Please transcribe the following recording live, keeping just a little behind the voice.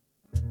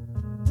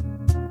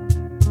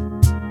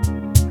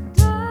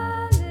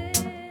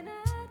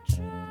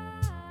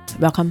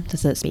Welcome to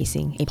Third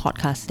Spacing, a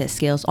podcast that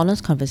scales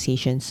honest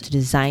conversations to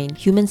design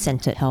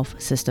human-centered health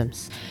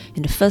systems.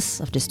 In the first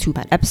of this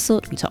two-part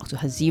episode, we talk to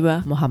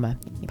Hazirah Mohamed,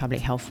 a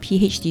public health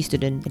PhD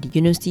student at the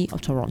University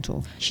of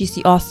Toronto. She's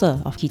the author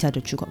of Kita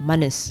the Cukup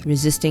Manis,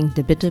 Resisting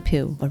the Bitter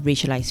Pill of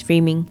Racialized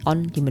Framing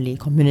on the Malay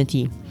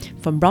Community,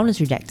 from Brown is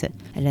Redacted,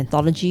 an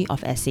anthology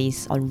of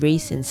essays on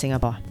race in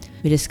Singapore.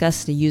 We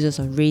discuss the uses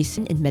of race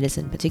in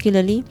medicine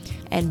particularly,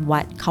 and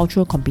what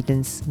cultural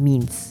competence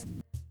means.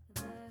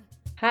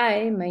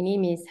 Hi, my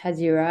name is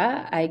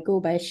Hazirah. I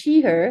go by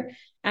she, her.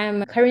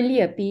 I'm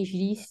currently a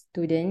PhD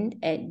student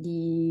at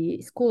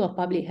the School of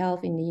Public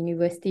Health in the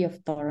University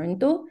of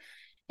Toronto,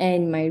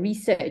 and my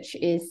research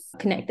is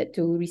connected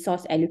to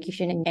resource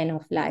allocation and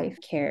end-of-life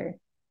care.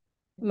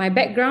 My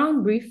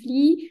background,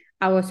 briefly,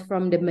 I was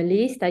from the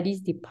Malay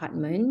Studies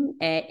Department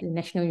at the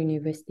National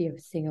University of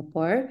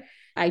Singapore.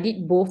 I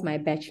did both my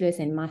bachelor's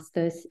and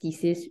master's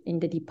thesis in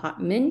the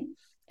department,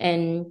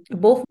 and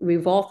both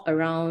revolve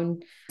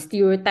around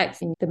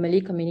stereotypes in the Malay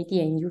community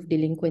and youth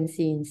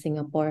delinquency in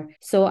Singapore.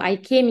 So I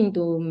came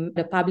into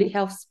the public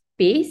health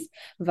space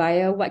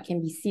via what can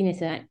be seen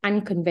as an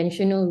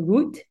unconventional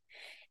route.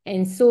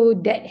 And so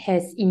that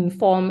has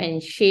informed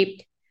and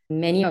shaped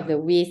many of the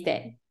ways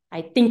that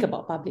I think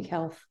about public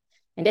health.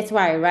 And that's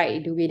why I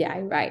write the way that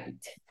I write.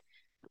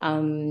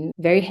 I'm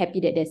very happy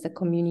that there's a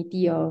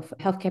community of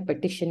healthcare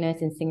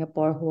practitioners in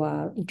Singapore who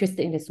are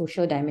interested in the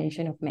social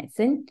dimension of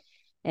medicine,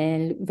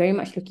 and very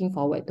much looking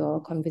forward to our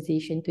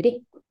conversation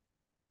today.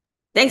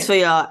 Thanks for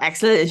your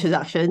excellent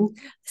introduction.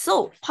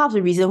 So part of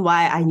the reason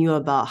why I knew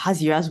about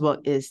Hazirah's work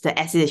is the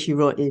essay that she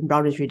wrote in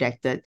Brown is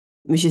Redacted,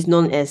 which is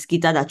known as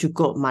Kita the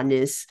Cukup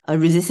Manis,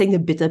 Resisting the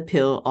Bitter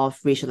Pill of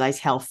Racialized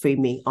Health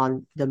Framing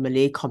on the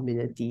Malay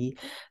Community.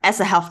 As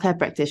a healthcare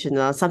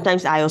practitioner,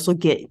 sometimes I also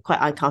get quite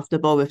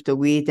uncomfortable with the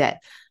way that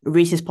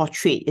race is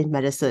portrayed in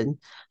medicine.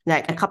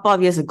 Like a couple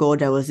of years ago,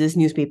 there was this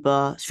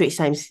newspaper Straits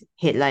Times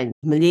headline,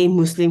 Malay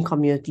Muslim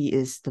community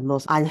is the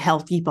most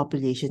unhealthy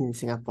population in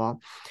Singapore.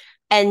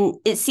 And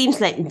it seems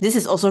like this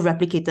is also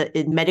replicated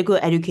in medical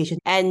education.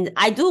 And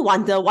I do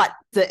wonder what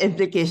the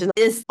implication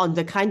is on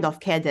the kind of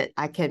care that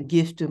I can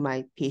give to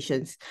my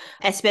patients,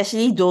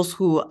 especially those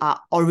who are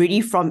already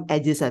from a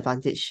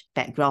disadvantaged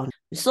background.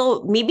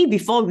 So maybe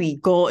before we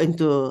go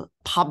into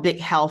public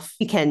health,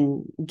 you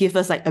can give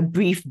us like a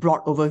brief,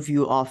 broad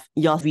overview of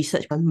your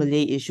research on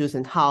Malay issues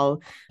and how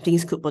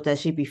things could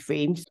potentially be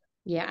framed.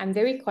 Yeah, I'm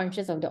very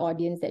conscious of the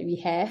audience that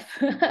we have.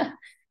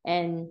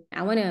 And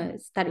I want to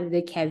start with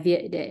the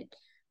caveat that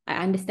I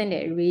understand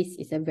that race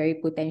is a very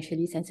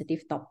potentially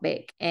sensitive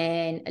topic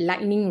and a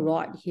lightning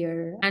rod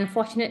here.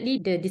 Unfortunately,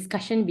 the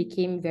discussion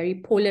became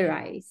very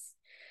polarized,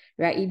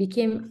 right? It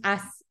became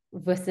us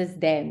versus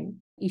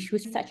them.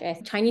 Issues such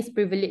as Chinese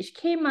privilege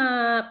came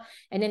up,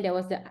 and then there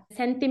was the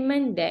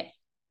sentiment that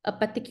a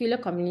particular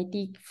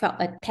community felt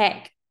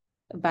attacked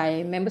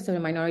by members of the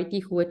minority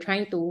who were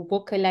trying to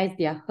vocalize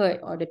their hurt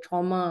or the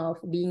trauma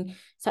of being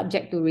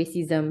subject to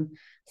racism.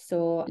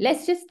 So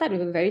let's just start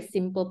with a very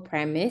simple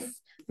premise.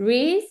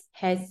 Race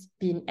has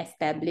been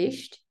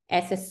established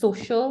as a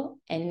social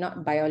and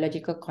not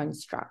biological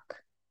construct.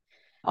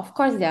 Of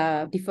course, there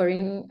are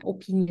differing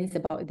opinions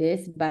about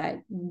this, but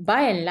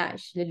by and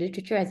large, the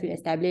literature has been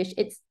established.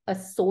 It's a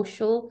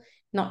social,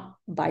 not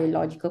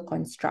biological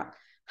construct.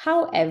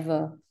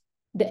 However,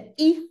 the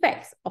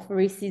effects of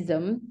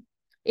racism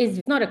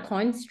is not a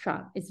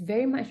construct. It's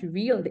very much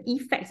real, the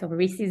effects of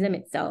racism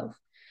itself.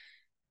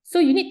 So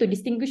you need to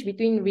distinguish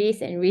between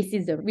race and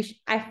racism, which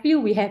I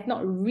feel we have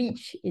not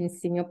reached in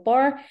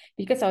Singapore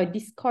because our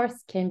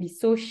discourse can be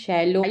so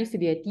shallow. I used to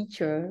be a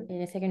teacher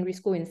in a secondary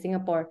school in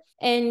Singapore.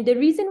 And the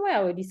reason why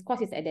our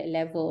discourse is at that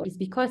level is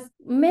because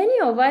many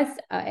of us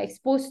are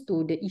exposed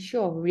to the issue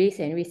of race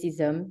and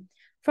racism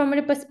from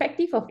the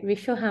perspective of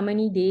Racial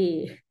Harmony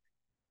Day.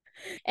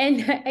 And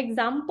the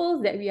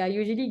examples that we are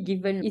usually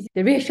given is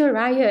the racial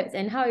riots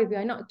and how if we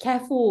are not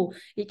careful,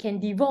 it can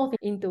devolve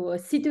into a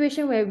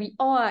situation where we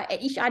all are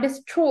at each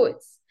other's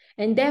throats.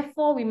 And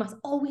therefore, we must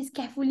always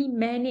carefully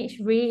manage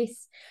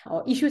race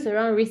or issues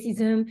around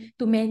racism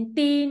to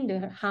maintain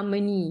the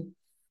harmony.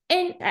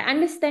 And I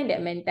understand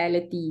that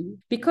mentality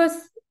because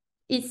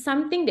it's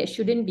something that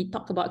shouldn't be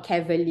talked about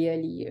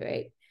cavalierly,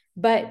 right?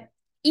 But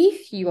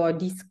if your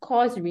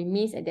discourse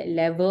remains at that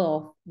level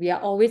of we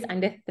are always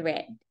under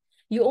threat,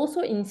 you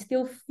also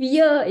instill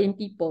fear in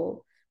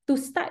people to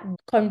start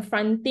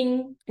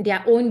confronting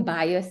their own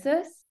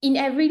biases in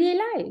everyday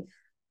life.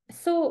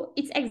 So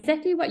it's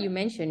exactly what you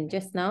mentioned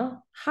just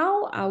now.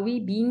 How are we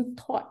being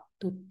taught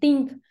to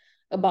think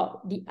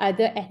about the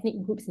other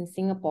ethnic groups in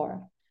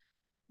Singapore?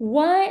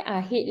 Why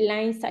are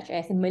headlines such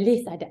as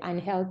Malays are the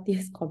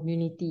unhealthiest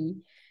community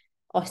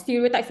or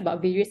stereotypes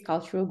about various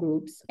cultural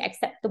groups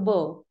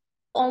acceptable?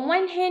 On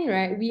one hand,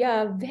 right, we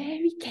are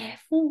very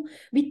careful.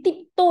 We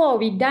tiptoe,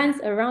 we dance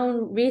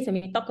around race when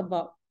we talk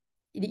about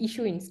the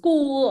issue in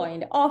school or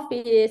in the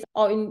office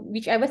or in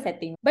whichever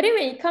setting. But then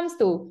when it comes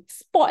to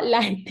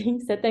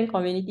spotlighting certain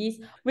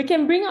communities, we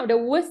can bring up the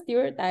worst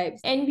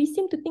stereotypes and we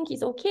seem to think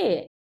it's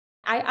okay.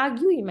 I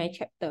argue in my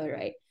chapter,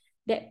 right,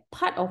 that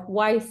part of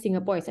why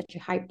Singapore is such a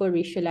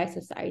hyper-racialized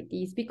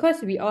society is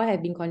because we all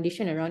have been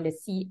conditioned around the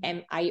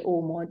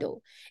CMIO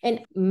model.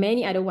 And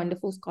many other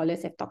wonderful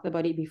scholars have talked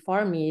about it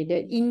before me,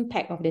 the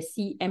impact of the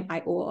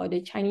CMIO or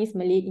the Chinese,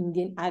 Malay,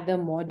 Indian, other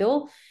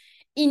model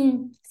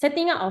in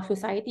setting up our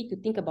society to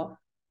think about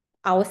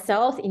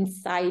ourselves in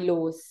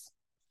silos.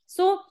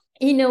 So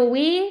in a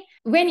way,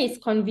 when it's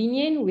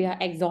convenient, we are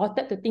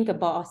exhorted to think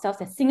about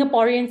ourselves as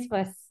Singaporeans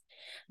first.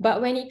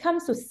 But when it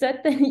comes to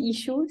certain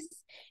issues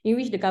in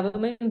which the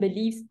government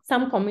believes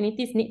some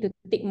communities need to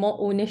take more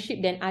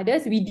ownership than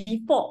others, we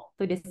default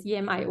to the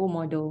CMIO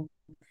model.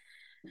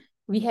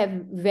 We have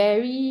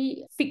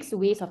very fixed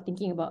ways of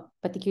thinking about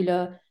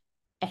particular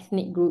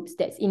ethnic groups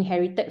that's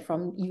inherited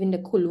from even the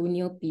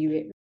colonial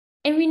period.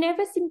 And we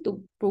never seem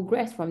to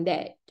progress from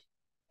that.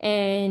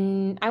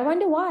 And I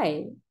wonder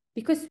why.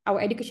 Because our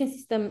education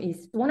system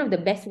is one of the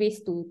best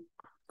ways to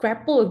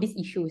grapple with these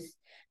issues.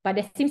 But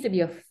there seems to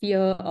be a fear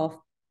of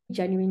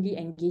genuinely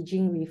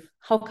engaging with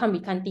how come we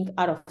can't think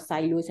out of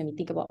silos when we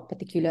think about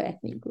particular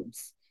ethnic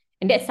groups.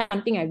 And that's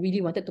something I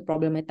really wanted to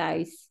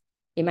problematize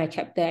in my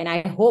chapter. And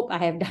I hope I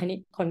have done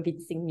it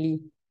convincingly.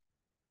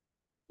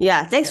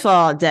 Yeah, thanks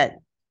for that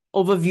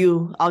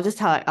overview. I'll just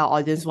tell our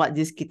audience what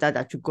this Kita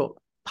Dah Cukup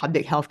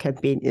public health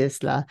campaign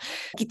is lah.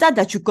 Kita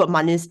Dah Cukup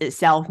manis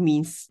itself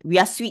means we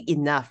are sweet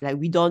enough, like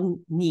we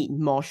don't need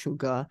more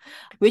sugar,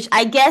 which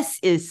I guess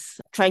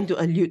is trying to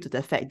allude to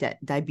the fact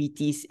that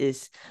diabetes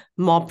is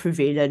more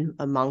prevalent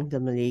among the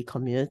Malay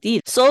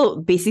community. So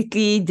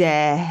basically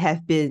there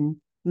have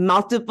been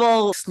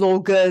multiple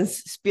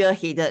slogans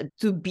spearheaded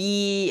to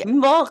be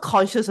more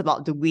conscious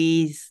about the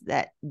ways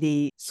that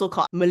the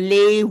so-called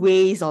Malay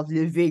ways of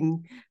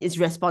living is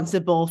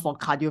responsible for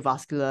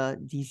cardiovascular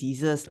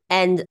diseases.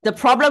 And the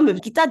problem with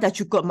Kita Dah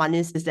Cukup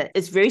Manis is that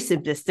it's very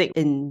simplistic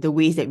in the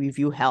ways that we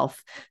view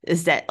health.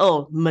 Is that,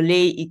 oh,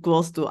 Malay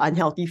equals to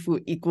unhealthy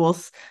food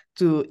equals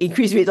to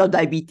increased rate of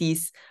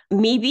diabetes.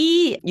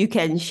 Maybe you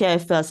can share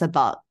first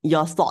about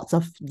your thoughts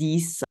of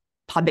these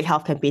public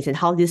health campaigns and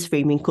how this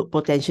framing could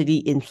potentially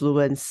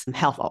influence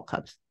health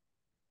outcomes.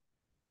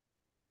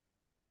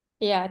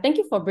 Yeah, thank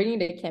you for bringing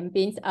the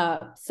campaigns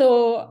up.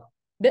 So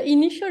the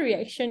initial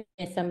reaction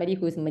as somebody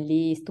who's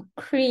Malay is to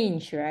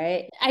cringe,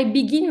 right? I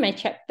begin my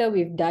chapter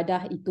with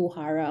dadah itu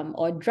haram,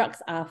 or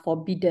drugs are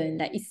forbidden,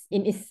 like it's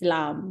in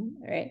Islam,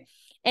 right?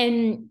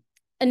 And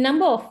a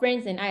number of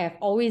friends and I have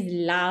always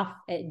laughed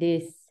at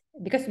this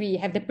because we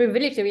have the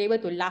privilege to be able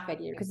to laugh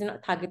at it because it's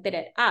not targeted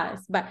at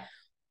us. But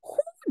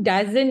who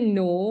doesn't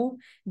know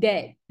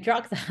that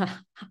drugs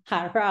are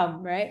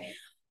haram, right?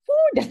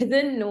 Who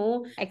doesn't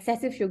know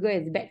excessive sugar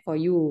is bad for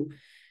you?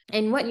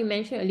 And what you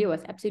mentioned earlier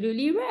was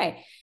absolutely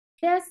right.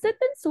 There are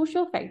certain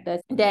social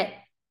factors that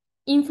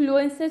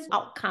influences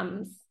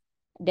outcomes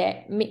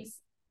that makes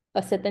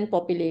a certain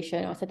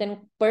population or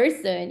certain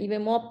person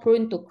even more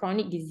prone to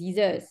chronic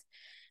diseases.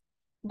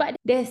 But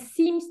there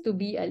seems to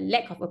be a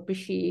lack of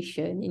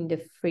appreciation in the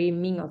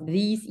framing of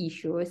these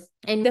issues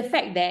and the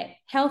fact that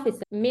health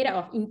is made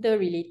up of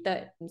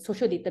interrelated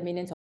social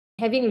determinants.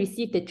 Having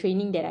received the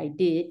training that I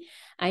did,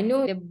 I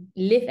know the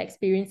lived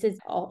experiences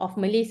of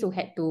Malays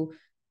who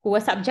were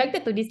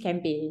subjected to these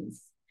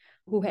campaigns,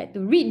 who had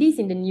to read this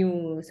in the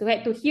news, who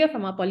had to hear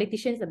from our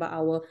politicians about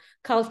our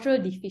cultural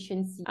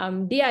deficiency.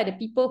 They are the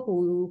people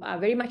who are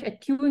very much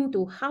attuned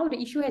to how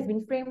the issue has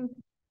been framed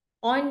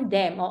on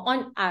them or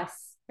on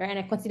us, right? And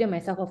I consider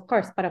myself, of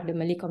course, part of the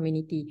Malay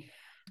community.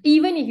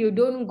 Even if you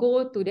don't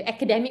go to the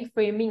academic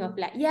framing of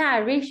like,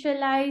 yeah,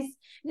 racialized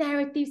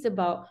narratives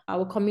about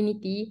our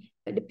community,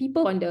 the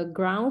people on the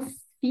ground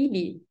feel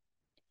it.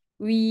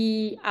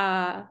 We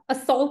are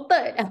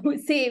assaulted, I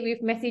would say,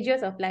 with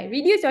messages of like,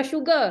 reduce your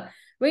sugar.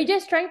 We're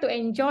just trying to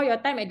enjoy your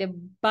time at the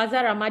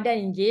Bazaar Ramadan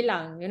in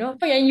Geylang, you know?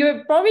 And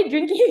you're probably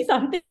drinking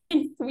something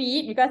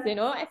sweet because, you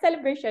know, a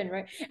celebration,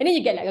 right? And then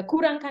you get like a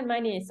kurangkan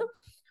manis. So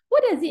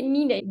what does it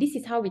mean that this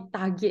is how we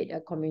target a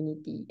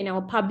community? In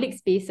our public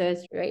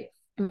spaces, right?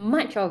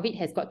 Much of it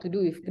has got to do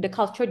with the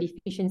cultural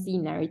deficiency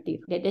narrative,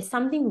 that there's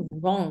something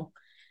wrong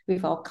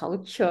with our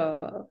culture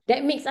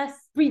that makes us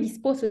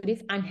predisposed to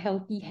these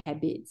unhealthy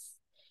habits.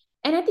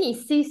 And I think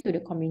it says to the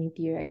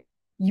community, right?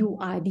 You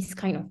are this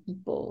kind of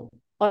people,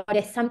 or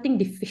there's something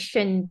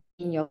deficient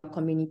in your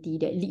community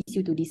that leads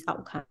you to these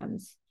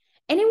outcomes.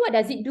 And then what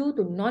does it do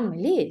to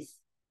non-Malays?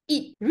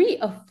 It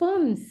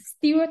reaffirms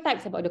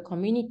stereotypes about the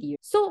community.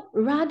 So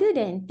rather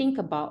than think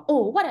about,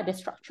 oh, what are the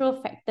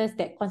structural factors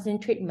that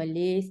concentrate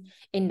Malays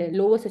in the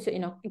lower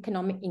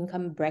socioeconomic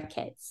income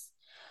brackets?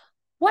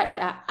 What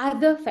are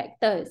other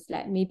factors,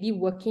 like maybe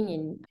working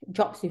in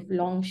jobs with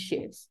long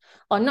shifts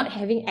or not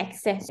having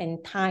access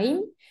and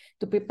time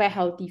to prepare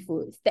healthy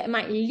foods that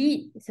might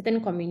lead certain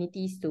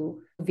communities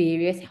to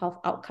various health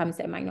outcomes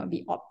that might not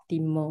be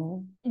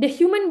optimal? The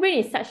human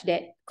brain is such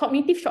that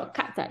cognitive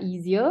shortcuts are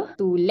easier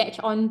to latch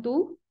on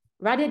to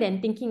rather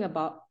than thinking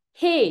about,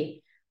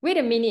 hey, wait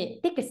a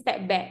minute, take a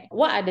step back.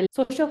 What are the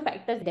social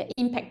factors that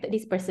impacted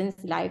this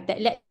person's life that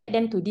led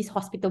them to this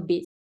hospital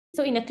bed?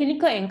 So in a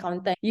clinical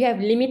encounter, you have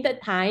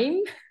limited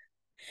time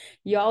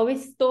You're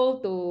always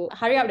told to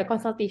hurry up the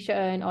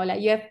consultation, or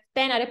like you have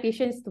 10 other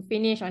patients to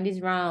finish on this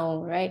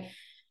round, right?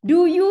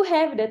 Do you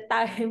have the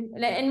time?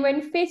 And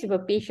when faced with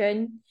a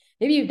patient,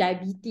 maybe with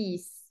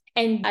diabetes,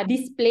 and are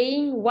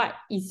displaying what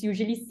is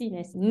usually seen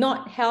as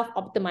not health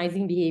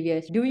optimizing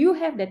behaviors, do you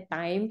have the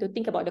time to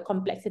think about the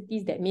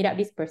complexities that made up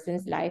this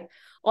person's life?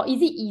 Or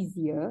is it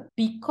easier,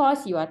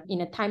 because you are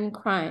in a time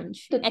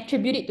crunch, to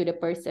attribute it to the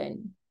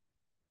person?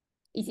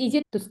 It's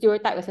easier to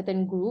stereotype a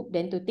certain group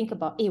than to think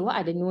about, hey, what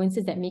are the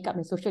nuances that make up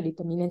the social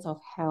determinants of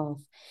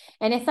health?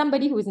 And as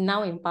somebody who is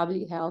now in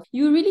public health,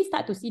 you really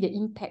start to see the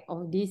impact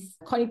of these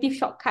cognitive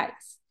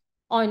shortcuts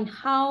on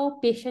how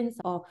patients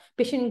or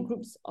patient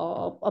groups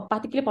or a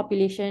particular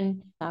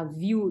population are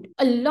viewed.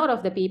 A lot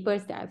of the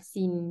papers that I've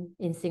seen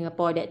in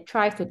Singapore that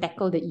tries to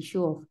tackle the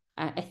issue of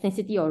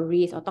ethnicity or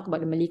race, or talk about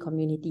the Malay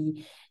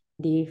community,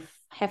 they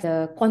have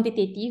a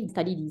quantitative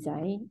study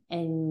design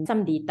and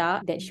some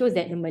data that shows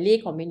that the Malay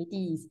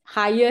community is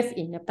highest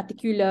in a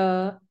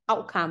particular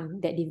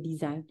outcome that they've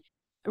designed.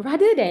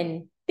 Rather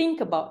than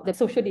think about the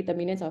social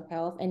determinants of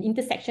health and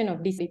intersection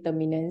of these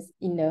determinants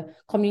in the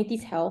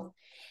community's health,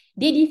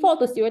 they default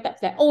to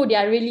stereotypes like, oh,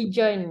 their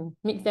religion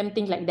makes them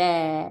think like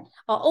that,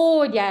 or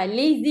oh, their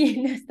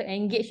laziness to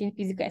engage in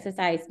physical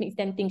exercise makes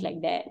them think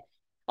like that,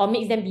 or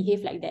makes them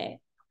behave like that.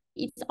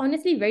 It's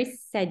honestly very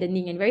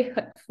saddening and very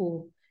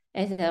hurtful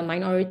as a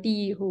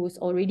minority who's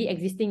already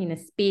existing in a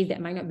space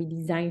that might not be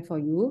designed for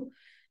you,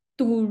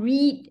 to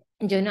read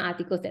journal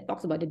articles that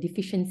talks about the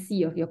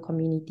deficiency of your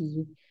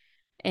community.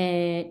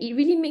 And it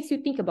really makes you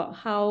think about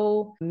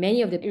how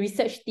many of the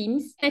research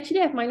teams actually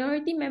have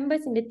minority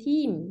members in the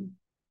team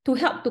to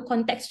help to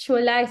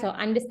contextualize or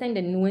understand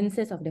the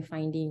nuances of the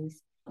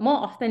findings. More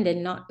often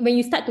than not, when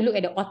you start to look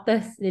at the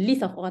authors, the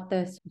list of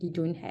authors, they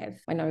don't have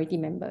minority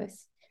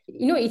members.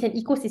 You know, it's an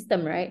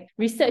ecosystem, right?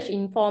 Research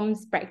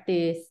informs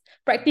practice.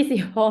 Practice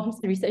informs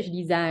research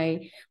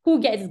design. Who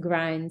gets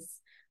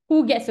grants?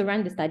 Who gets to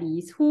run the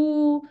studies?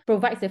 Who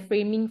provides the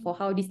framing for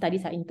how these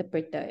studies are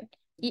interpreted?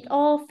 It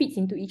all fits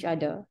into each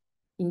other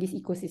in this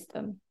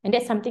ecosystem. And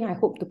that's something I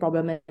hope to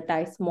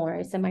problematize more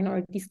as a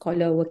minority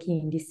scholar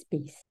working in this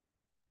space.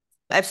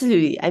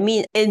 Absolutely. I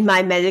mean, in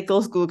my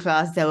medical school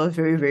class, there were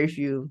very, very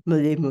few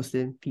Malay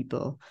Muslim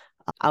people.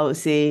 I would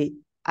say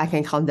I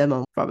can count them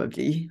on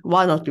probably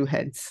one or two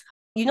hands.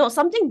 You know,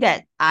 something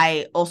that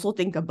I also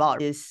think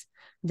about is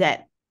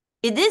that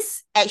it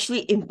is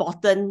actually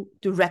important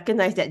to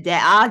recognize that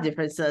there are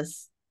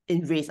differences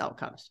in race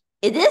outcomes.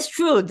 It is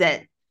true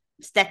that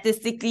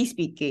statistically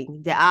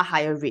speaking, there are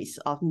higher rates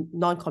of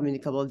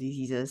non-communicable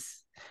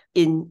diseases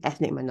in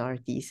ethnic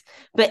minorities.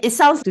 But it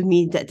sounds to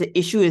me that the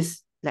issue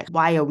is like,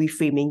 why are we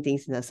framing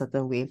things in a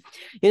certain way?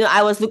 You know,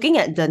 I was looking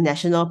at the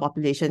National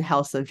Population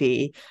Health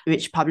Survey,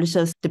 which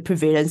publishes the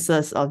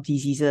prevalences of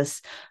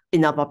diseases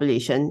in our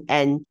population.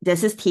 And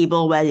there's this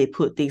table where they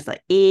put things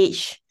like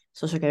age,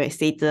 socioeconomic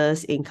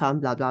status,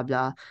 income, blah, blah,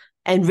 blah.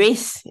 And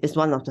race is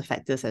one of the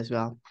factors as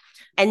well.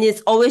 And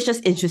it's always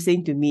just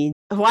interesting to me,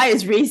 why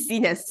is race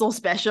seen as so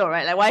special,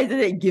 right? Like, why isn't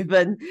it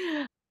given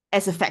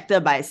as a factor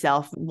by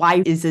itself?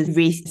 Why isn't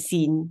race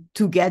seen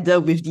together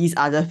with these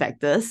other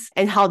factors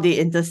and how they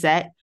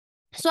intersect?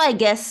 So I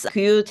guess,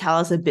 could you tell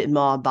us a bit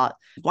more about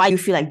why you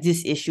feel like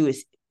this issue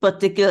is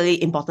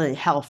particularly important in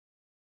health?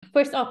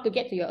 First off, to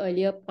get to your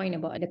earlier point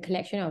about the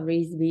collection of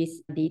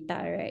race-based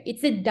data, right?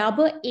 It's a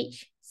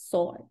double-edged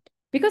sword.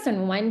 Because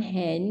on one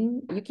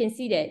hand, you can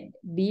see that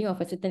being of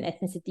a certain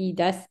ethnicity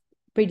does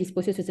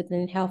predispose you to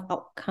certain health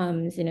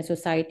outcomes in a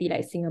society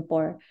like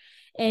Singapore.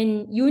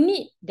 And you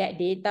need that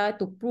data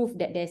to prove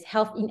that there's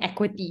health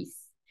inequities.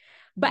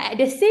 But at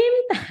the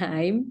same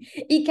time,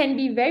 it can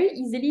be very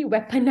easily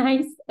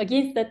weaponized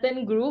against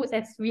certain groups,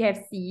 as we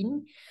have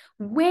seen,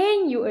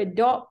 when you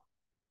adopt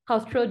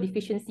cultural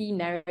deficiency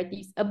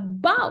narratives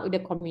about the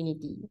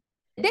community.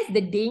 That's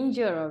the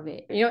danger of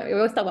it. You know, we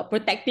always talk about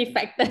protective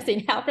factors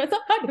in health. So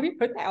how do we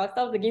protect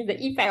ourselves against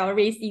the effect of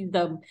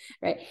racism,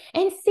 right?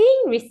 And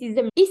saying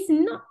racism is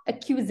not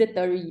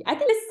accusatory. I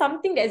think it's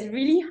something that's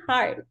really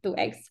hard to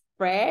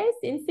express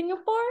in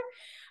Singapore.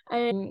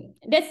 And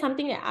that's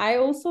something that I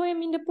also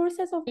am in the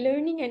process of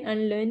learning and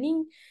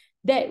unlearning,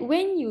 that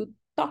when you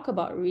talk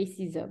about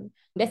racism,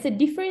 there's a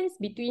difference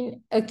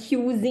between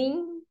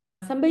accusing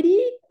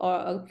somebody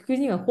or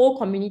accusing a whole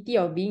community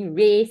of being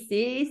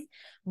racist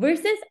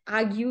versus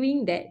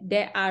arguing that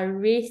there are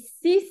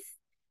racist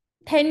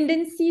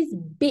tendencies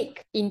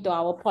baked into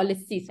our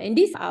policies. And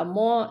these are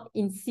more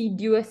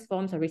insidious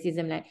forms of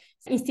racism, like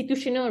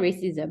institutional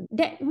racism,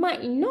 that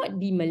might not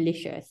be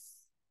malicious.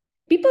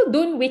 People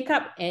don't wake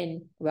up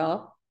and,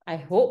 well, I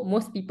hope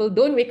most people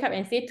don't wake up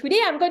and say, today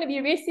I'm going to be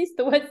racist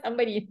towards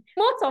somebody.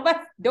 Most of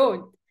us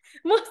don't.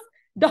 Most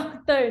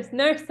doctors,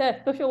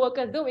 nurses, social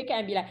workers don't wake up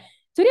and be like,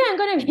 today I'm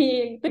going to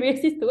be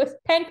racist towards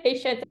 10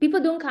 patients.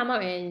 People don't come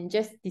out and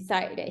just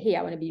decide that, hey,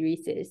 I want to be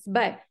racist.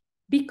 But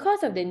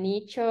because of the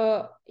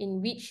nature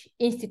in which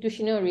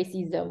institutional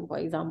racism, for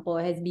example,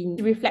 has been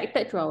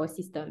reflected through our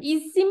system,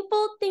 is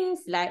simple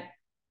things like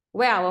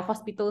where our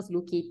hospitals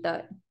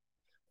located,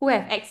 who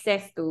have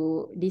access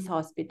to these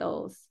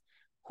hospitals,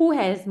 who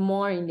has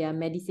more in their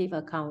MediSave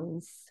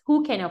accounts,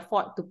 who can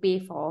afford to pay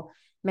for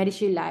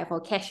MediShield Life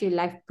or CareShield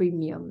Life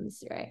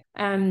premiums, right?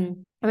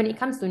 When it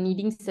comes to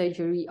needing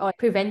surgery or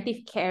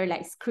preventive care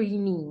like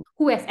screening,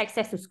 who has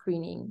access to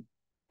screening?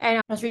 And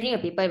I was reading a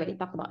paper where they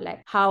talk about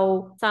like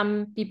how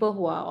some people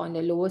who are on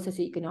the lower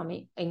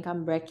socioeconomic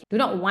income bracket do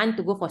not want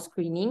to go for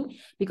screening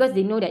because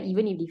they know that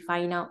even if they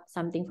find out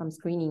something from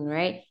screening,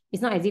 right,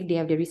 it's not as if they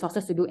have the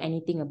resources to do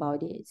anything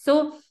about it.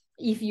 So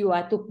if you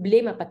are to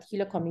blame a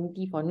particular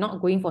community for not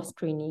going for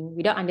screening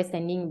without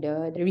understanding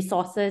the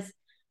resources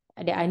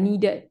that are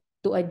needed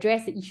to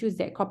address the issues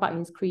that crop up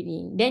in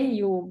screening, then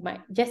you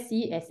might just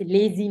see it as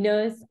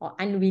laziness or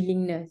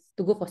unwillingness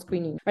to go for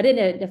screening, rather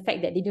than the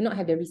fact that they do not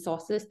have the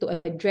resources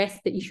to address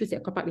the issues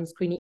that crop up in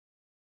screening.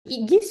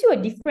 It gives you a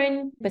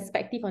different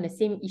perspective on the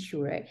same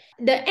issue, right?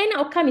 The end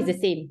outcome is the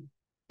same.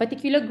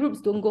 Particular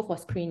groups don't go for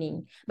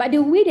screening, but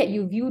the way that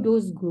you view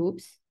those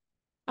groups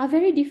are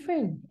very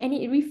different, and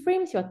it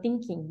reframes your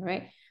thinking,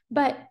 right?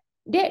 But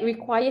that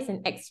requires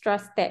an extra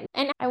step,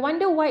 and I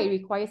wonder why it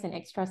requires an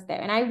extra step,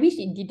 and I wish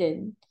it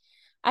didn't.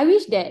 I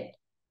wish that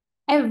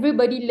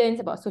everybody learns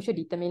about social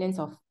determinants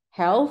of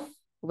health,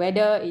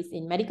 whether it's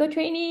in medical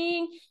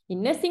training,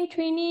 in nursing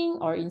training,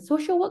 or in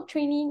social work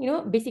training,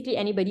 basically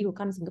anybody who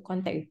comes into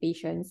contact with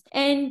patients.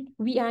 And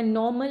we are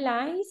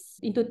normalized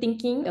into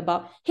thinking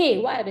about, hey,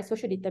 what are the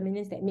social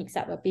determinants that makes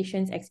up a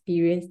patient's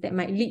experience that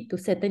might lead to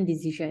certain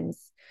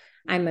decisions?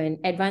 I'm an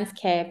advanced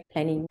care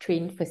planning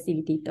trained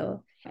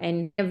facilitator.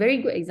 And a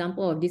very good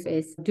example of this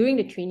is during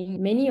the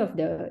training, many of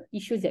the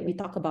issues that we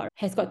talk about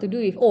has got to do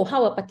with,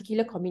 how a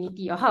particular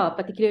community or how a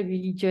particular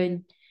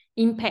religion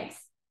impacts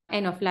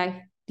end-of-life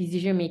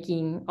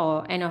decision-making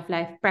or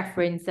end-of-life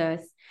preferences.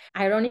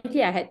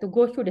 Ironically, I had to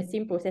go through the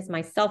same process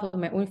myself with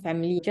my own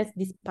family just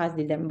this past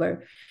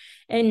December.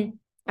 And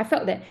I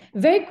felt that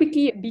very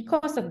quickly,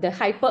 because of the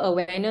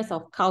hyper-awareness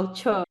of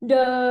culture,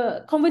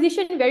 the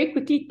conversation very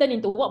quickly turned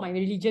into what my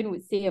religion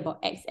would say about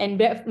X. And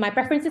my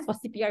preferences for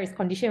CPR is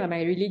conditioned by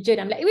my religion.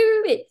 I'm like,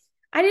 wait.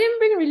 I didn't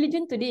bring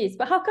religion to this,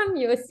 but how come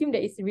you assume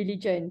that it's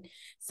religion?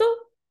 So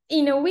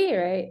in a way,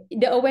 right,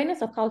 the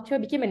awareness of culture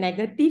became a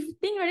negative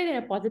thing rather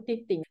than a positive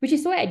thing, which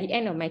is why at the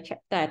end of my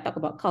chapter, I talk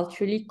about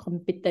culturally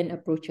competent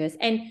approaches.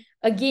 And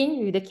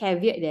again, with the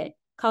caveat that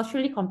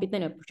culturally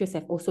competent approaches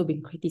have also been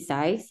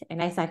criticized.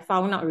 And as I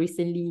found out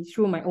recently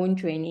through my own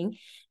training,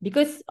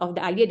 because of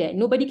the idea that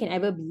nobody can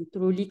ever be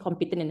truly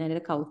competent in another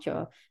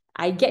culture,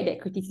 I get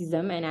that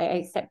criticism and I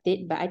accept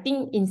it. But I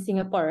think in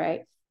Singapore,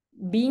 right,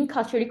 being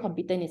culturally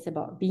competent is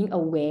about being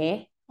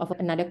aware of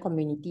another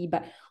community,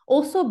 but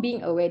also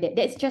being aware that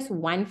that's just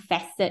one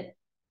facet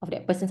of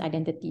that person's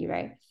identity,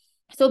 right?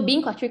 So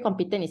being culturally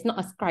competent is not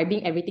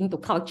ascribing everything to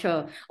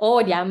culture.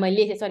 Oh, they are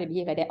Malays, that's why they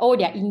behave like that. Oh,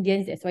 they are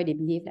Indians, that's why they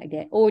behave like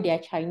that. Oh, they are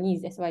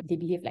Chinese, that's why they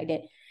behave like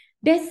that.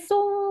 There's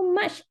so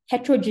much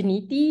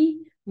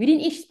heterogeneity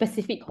within each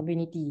specific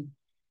community.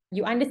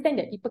 You understand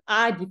that people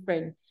are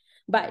different,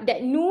 but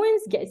that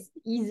nuance gets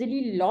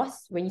easily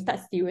lost when you start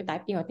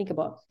stereotyping or think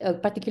about a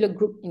particular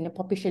group in a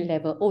population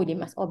level. Oh, they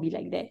must all be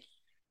like that.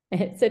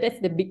 So that's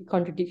the big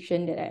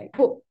contradiction that I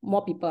hope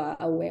more people are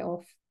aware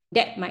of.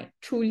 That might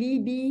truly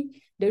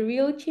be the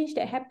real change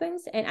that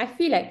happens. And I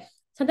feel like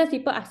sometimes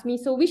people ask me,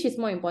 so which is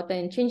more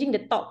important, changing the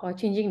top or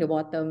changing the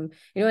bottom?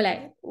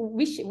 Like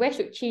where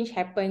should change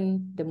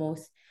happen the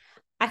most?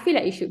 I feel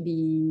like it should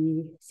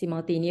be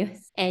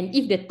simultaneous. And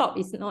if the top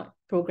is not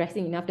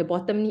progressing enough, the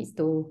bottom needs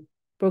to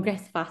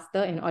progress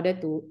faster in order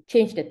to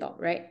change the top,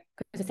 right?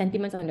 Because the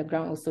sentiments on the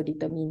ground also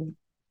determine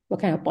what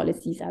kind of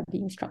policies are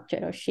being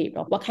structured or shaped,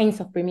 or what kinds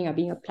of framing are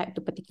being applied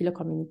to particular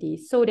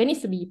communities. So there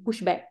needs to be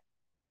pushback.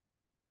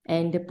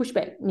 And the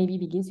pushback maybe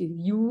begins with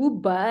you,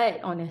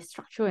 but on a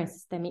structural and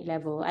systemic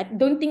level. I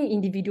don't think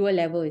individual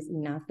level is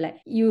enough. Like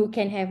you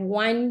can have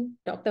one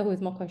doctor who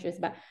is more conscious,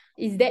 but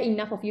is that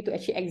enough of you to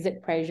actually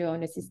exert pressure on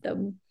the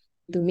system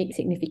to make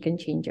significant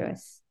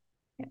changes?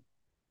 Yeah.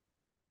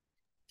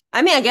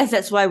 I mean, I guess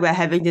that's why we're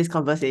having this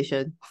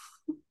conversation.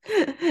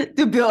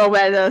 To build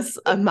awareness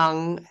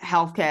among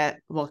healthcare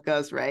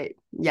workers, right?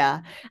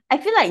 Yeah. I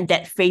feel like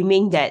that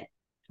framing that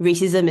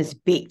racism is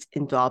baked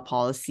into our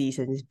policies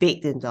and is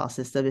baked into our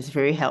system is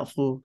very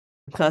helpful,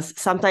 because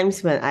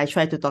sometimes when I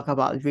try to talk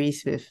about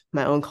race with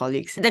my own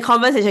colleagues, the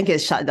conversation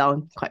gets shut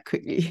down quite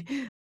quickly.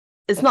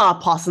 It's not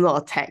a personal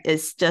attack,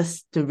 it's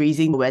just the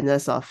raising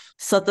awareness of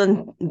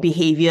certain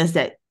behaviors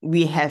that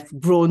we have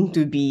grown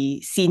to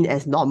be seen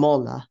as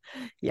normal.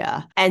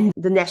 Yeah. And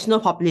the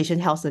National Population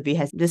Health Survey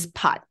has this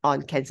part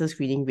on cancer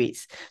screening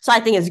rates. So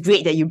I think it's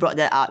great that you brought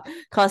that up,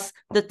 because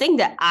the thing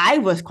that I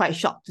was quite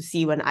shocked to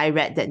see when I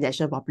read that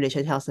National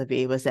Population Health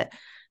Survey was that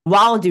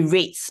while the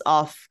rates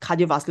of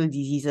cardiovascular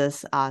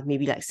diseases are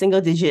maybe like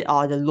single digit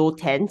or the low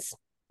tens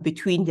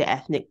between the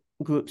ethnic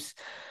groups,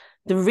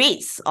 the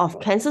rates of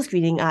cancer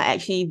screening are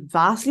actually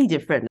vastly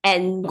different.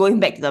 And going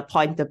back to the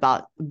point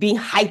about being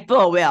hyper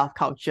aware of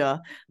culture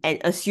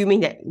and assuming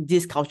that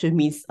this culture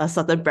means a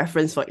certain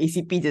preference for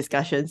ACP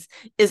discussions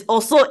is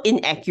also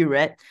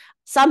inaccurate.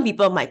 some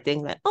people might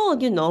think like, oh,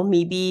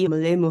 maybe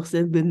Malay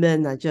Muslim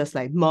women are just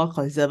like more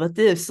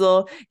conservative,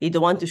 so they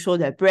don't want to show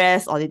their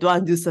breasts or they don't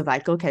want to do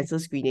cervical cancer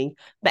screening.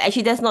 But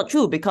actually that's not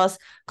true, because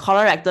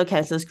colorectal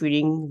cancer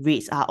screening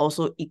rates are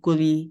also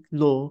equally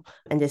low.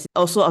 And there's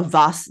also a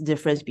vast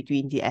difference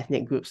between the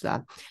ethnic groups.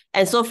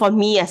 And so for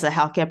me as a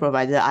healthcare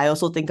provider, I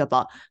also think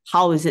about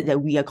how is it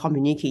that we are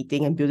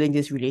communicating and building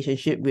this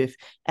relationship with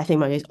ethnic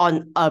minorities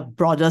on a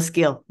broader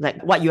scale,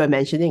 like what you are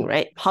mentioning,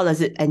 right? How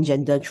does it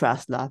engender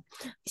trust?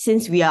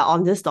 Since we are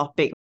on this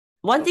topic,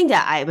 one thing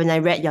that when I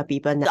read your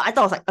paper, I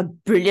thought it was like a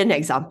brilliant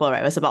example,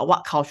 right? It was about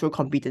what cultural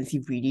competency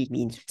really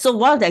means. So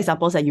one of the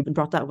examples that you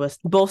brought up was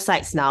Both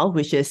Sides Now,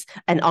 which is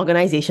an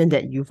organization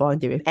that you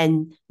volunteer with,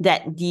 and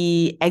that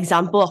the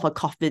example of a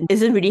coffin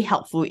isn't really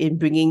helpful in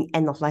bringing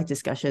end-of-life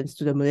discussions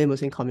to the Malay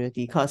Muslim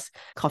community because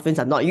coffins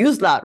are not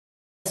used.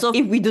 So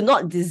if we do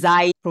not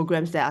design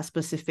programs that are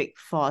specific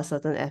for a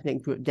certain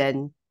ethnic group,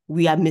 then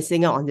we are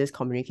missing out on this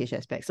communication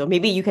aspect. So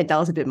maybe you can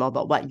tell us a bit more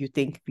about what you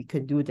think we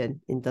could do then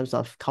in terms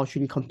of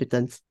culturally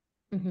competence.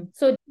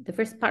 So the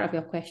first part of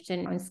your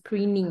question on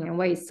screening and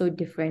why it's so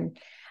different.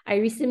 I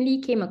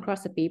recently came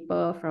across a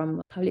paper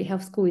from Public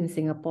Health School in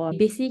Singapore. It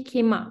basically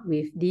came up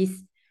with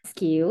this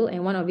scale,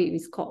 and one of it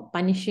is called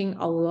Punishing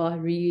Allah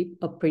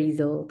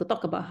Reappraisal, to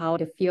talk about how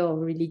the fear of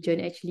religion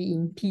actually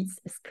impedes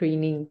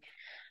screening.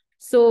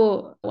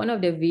 So one of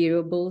the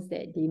variables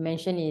that they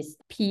mention is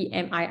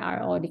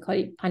PMIR, or they call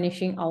it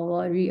Punishing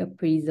Allah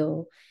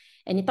Reappraisal.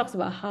 And it talks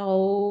about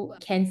how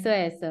cancer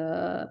as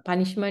a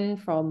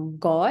punishment from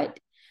God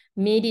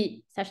made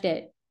it such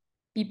that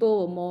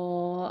people were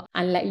more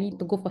unlikely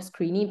to go for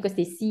screening because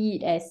they see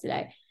it as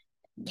like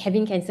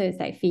having cancer is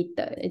like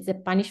fated. It's a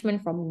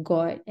punishment from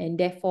God, and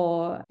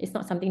therefore it's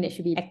not something that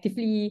should be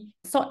actively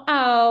sought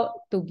out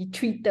to be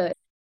treated.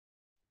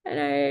 And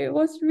I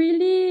was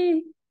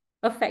really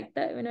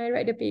affected when I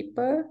read the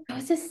paper. I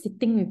was just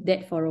sitting with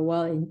that for a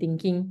while and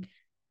thinking,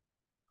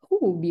 who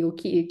would be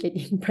okay with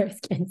getting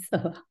breast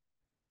cancer?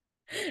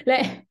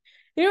 Like,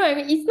 you know what I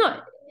mean? It's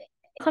not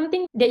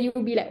something that you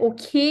will be like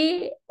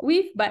okay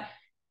with, but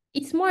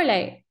it's more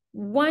like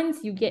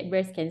once you get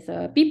breast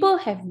cancer, people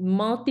have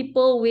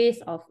multiple ways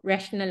of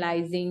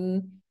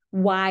rationalizing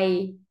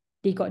why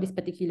they got this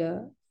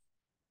particular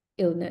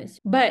illness.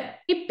 But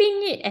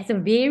keeping it as a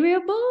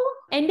variable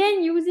and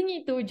then using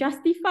it to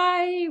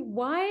justify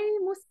why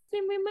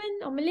Muslim women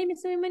or Malay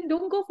Muslim women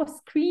don't go for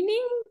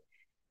screening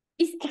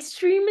is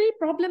extremely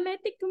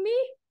problematic to me,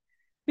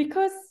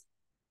 because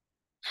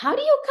how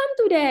do you come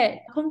to that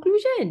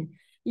conclusion?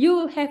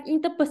 You have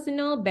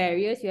interpersonal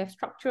barriers, you have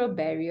structural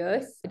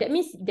barriers. That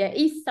means there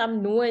is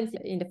some nuance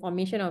in the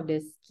formation of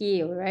the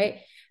scale, right?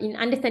 In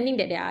understanding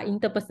that there are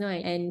interpersonal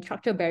and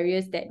structural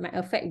barriers that might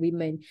affect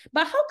women.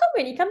 But how come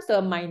when it comes to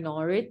a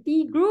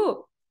minority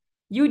group,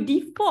 you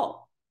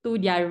default to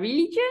their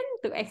religion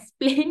to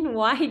explain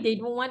why they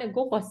don't want to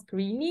go for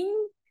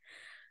screening?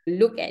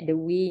 Look at the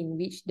way in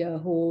which the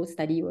whole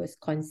study was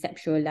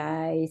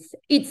conceptualized.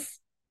 It's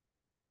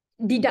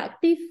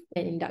deductive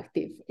and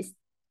inductive. It's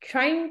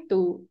trying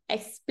to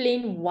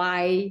explain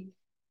why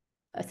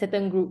a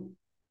certain group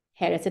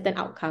had a certain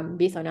outcome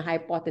based on a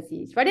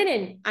hypothesis, rather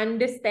than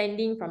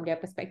understanding from their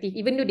perspective,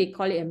 even though they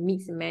call it a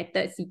mixed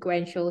method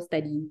sequential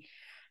study.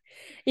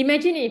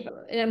 Imagine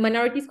if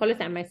minority scholars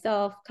like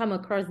myself come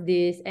across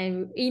this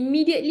and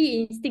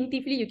immediately,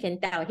 instinctively, you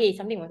can tell, hey,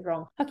 something was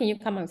wrong. How can you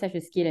come up with such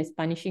a scale as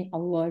punishing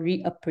our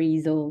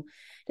reappraisal?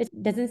 That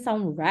doesn't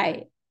sound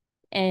right.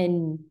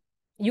 And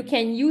you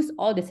can use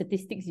all the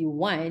statistics you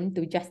want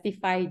to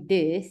justify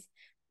this,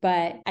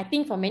 but I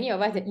think for many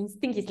of us, the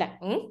instinct is like,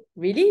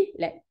 really?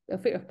 Like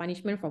afraid of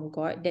punishment from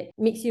God that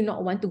makes you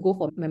not want to go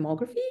for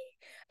mammography?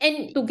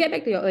 And to get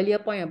back to your earlier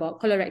point about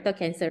colorectal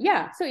cancer,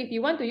 yeah, so if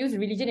you want to use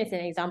religion as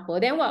an example,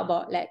 then what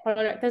about like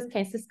colorectal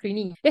cancer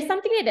screening? There's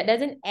something that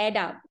doesn't add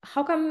up.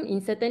 How come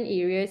in certain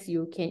areas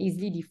you can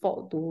easily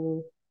default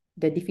to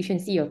the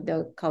deficiency of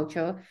the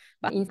culture,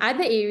 but in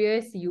other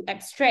areas you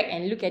abstract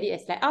and look at it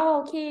as like,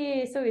 oh,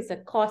 okay, so it's a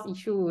cost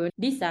issue.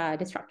 These are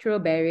the structural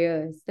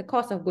barriers. The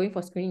cost of going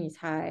for screening is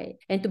high.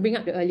 And to bring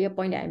up the earlier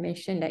point that I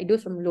mentioned, like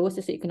those from lower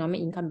socioeconomic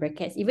income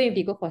brackets, even if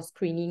they go for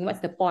screening, what's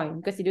the point?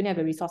 Because you don't have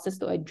the resources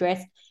to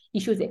address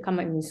issues that come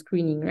up in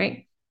screening,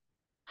 right?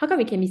 How come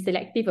we can be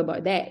selective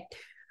about that?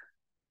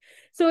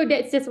 So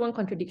that's just one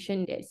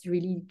contradiction that's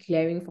really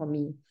glaring for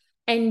me.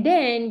 And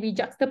then we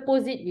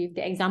juxtapose it with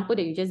the example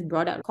that you just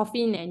brought up,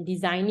 coffin and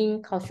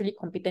designing culturally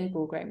competent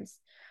programs.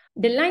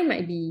 The line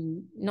might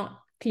be not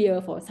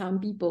clear for some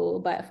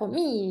people, but for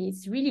me,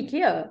 it's really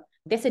clear.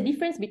 There's a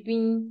difference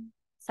between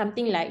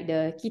something like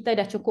the Kita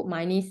Dah Cukup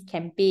Manis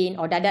campaign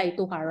or Dada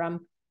Itu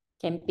Haram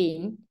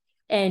campaign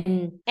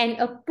and an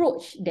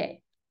approach that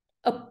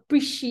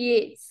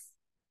appreciates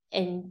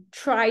and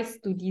tries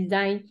to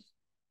design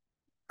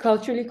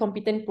culturally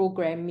competent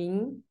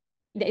programming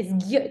that is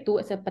geared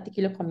towards a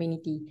particular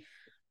community.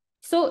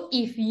 So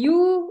if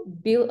you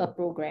build a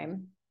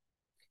program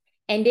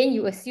and then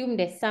you assume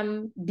there's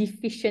some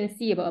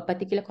deficiency about a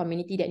particular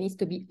community that needs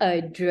to be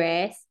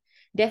addressed,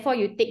 therefore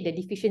you take the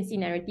deficiency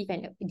narrative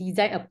and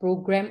design a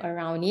program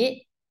around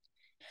it,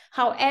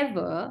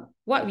 However,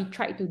 what we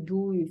tried to do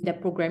with the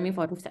programming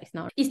for both sides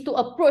now is to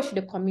approach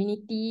the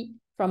community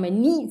from a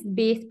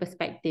needs-based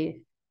perspective.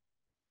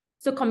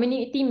 So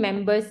community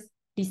members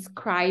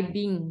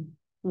describing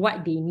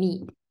what they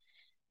need.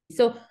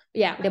 So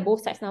yeah, the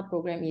Both Sides Now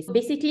program is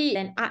basically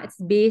an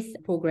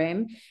arts-based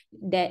program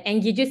that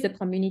engages the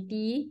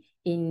community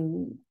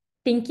in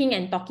thinking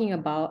and talking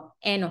about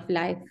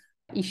end-of-life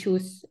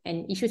issues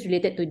and issues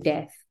related to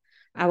death.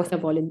 I was a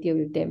volunteer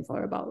with them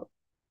for about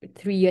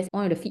 3 years.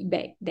 One of the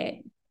feedback that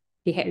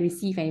they had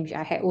received and which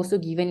I had also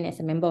given as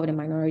a member of the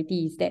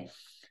minority is that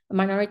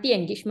minority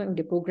engagement with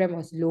the program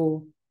was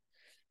low.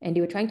 And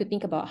they were trying to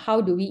think about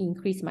how do we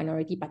increase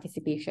minority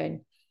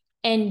participation.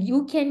 And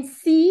you can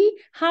see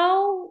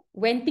how,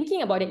 when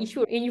thinking about the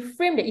issue, when you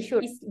frame the issue,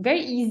 it's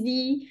very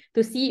easy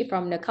to see it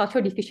from the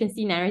cultural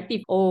deficiency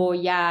narrative. Oh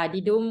yeah,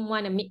 they don't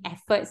want to make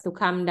efforts to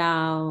calm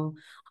down,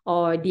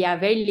 or they are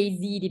very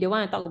lazy, they don't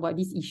want to talk about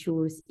these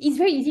issues. It's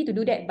very easy to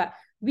do that, but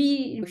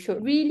we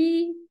should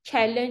really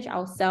challenge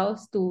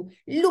ourselves to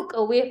look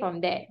away from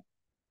that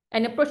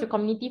and approach the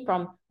community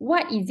from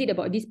what is it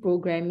about this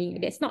programming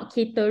that's not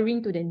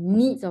catering to the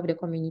needs of the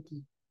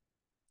community.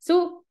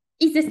 So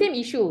it's the same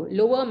issue,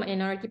 lower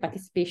minority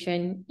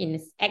participation in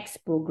this X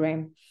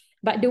program.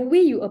 But the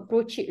way you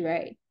approach it,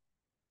 right,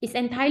 is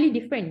entirely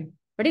different.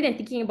 Rather than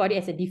thinking about it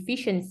as a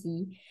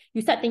deficiency,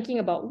 you start thinking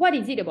about what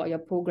is it about your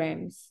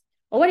programs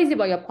or what is it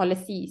about your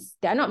policies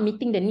that are not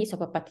meeting the needs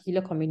of a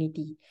particular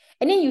community.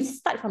 And then you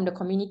start from the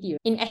community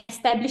in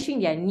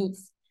establishing their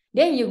needs.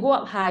 Then you go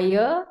up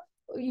higher,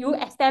 you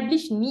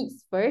establish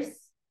needs first,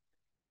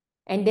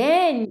 and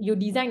then you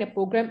design a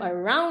program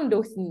around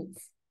those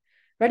needs.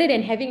 Rather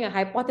than having a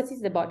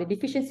hypothesis about the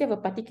deficiency of a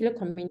particular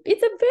community.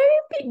 It's a very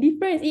big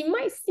difference. It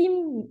might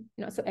seem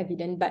not so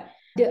evident, but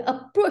the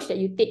approach that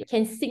you take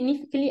can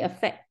significantly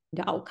affect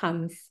the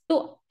outcomes.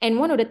 So, and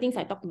one of the things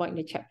I talked about in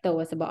the chapter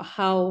was about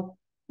how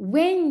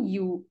when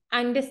you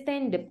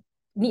understand the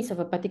needs of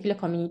a particular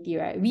community,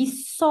 right, we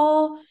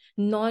saw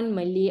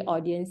non-Malay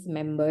audience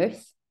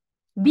members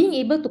being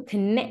able to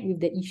connect with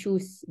the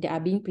issues that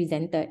are being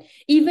presented,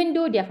 even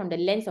though they are from the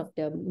lens of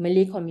the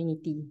Malay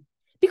community.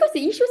 Because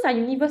the issues are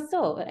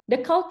universal. The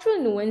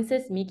cultural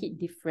nuances make it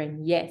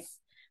different, yes.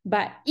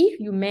 But if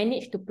you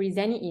manage to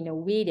present it in a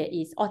way that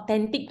is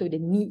authentic to the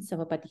needs of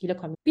a particular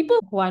community, people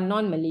who are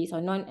non-Malays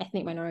or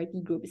non-ethnic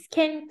minority groups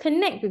can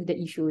connect with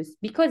the issues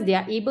because they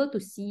are able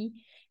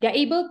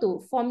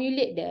to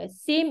formulate the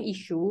same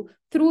issue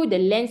through the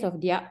lens of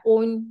their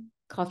own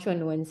cultural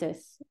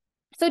nuances.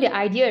 So the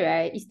idea,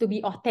 right, is to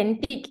be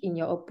authentic in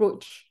your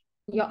approach.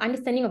 Your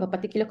understanding of a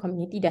particular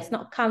community does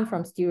not come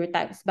from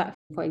stereotypes, but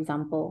for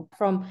example,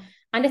 from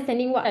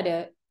understanding what are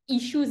the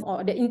issues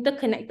or the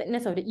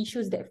interconnectedness of the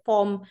issues that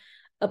form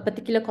a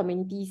particular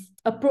community's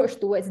approach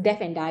towards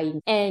death and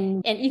dying.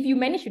 And if you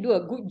manage to do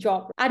a good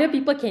job, other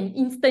people can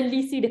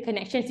instantly see the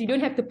connections. You don't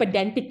have to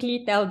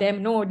pedantically tell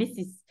them, no, this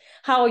is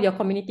how your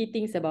community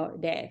thinks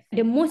about death.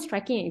 The most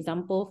striking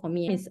example for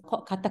me is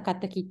called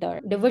Kata-Kata Kita.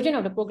 The version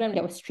of the program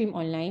that was streamed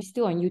online,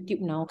 still on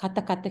YouTube now,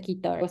 Kata-Kata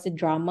Kita. It was a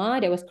drama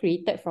that was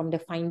created from the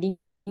findings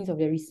of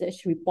the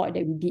research report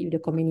that we did with the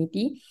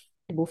community.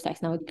 Both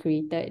Sides Now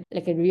created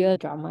like a real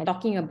drama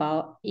talking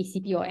about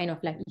ACP or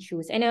end-of-life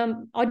issues. And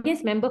an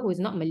audience member who is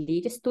not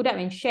Malay just stood up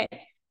and shared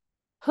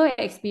her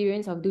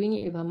experience of doing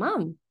it with her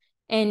mom.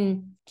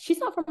 And she's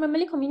not from a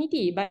Malay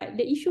community, but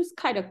the issues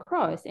cut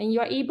across and you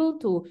are able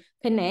to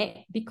connect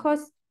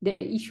because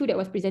the issue that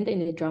was presented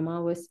in the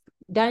drama was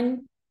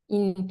done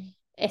in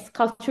as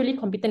culturally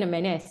competent a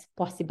manner as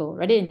possible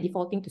rather than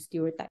defaulting to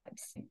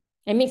stereotypes.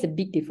 It makes a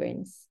big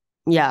difference.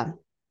 Yeah,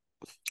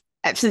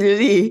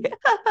 absolutely.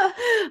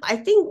 I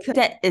think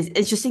that is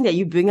interesting that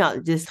you bring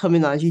out this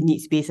terminology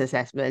needs-based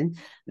assessment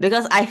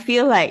because I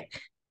feel like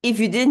if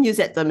you didn't use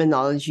that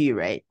terminology,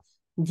 right,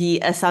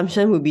 the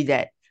assumption would be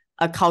that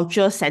a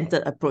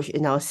culture-centered approach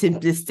in our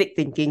simplistic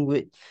thinking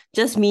would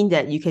just mean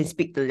that you can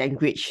speak the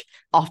language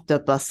of the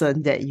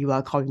person that you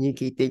are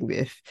communicating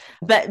with.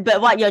 But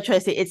what you're trying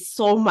to say, it's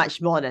so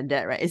much more than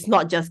that, right? It's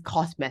not just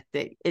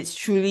cosmetic. It's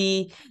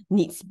truly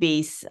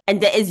needs-based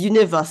and that is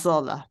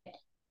universal.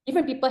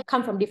 Different people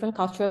come from different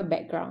cultural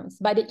backgrounds,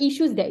 but the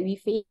issues that we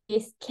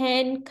face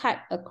can cut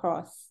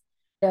across.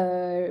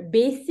 The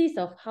basis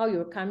of how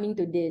you're coming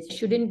to this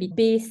shouldn't be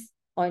based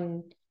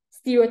on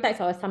stereotypes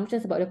or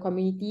assumptions about the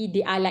community.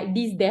 They are like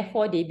this,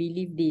 therefore they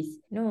believe this.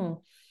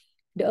 No.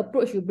 The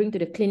approach you bring to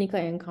the clinical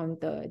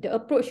encounter, the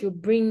approach you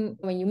bring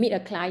when you meet a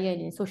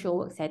client in social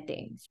work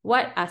settings.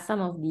 What are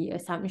some of the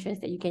assumptions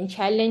that you can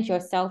challenge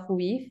yourself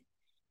with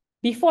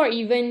before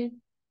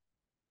even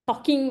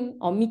talking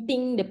or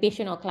meeting the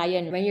patient or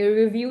client? When you're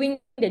reviewing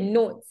the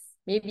notes,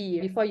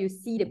 maybe before you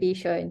see the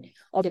patient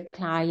or the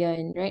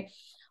client, right?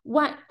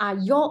 What are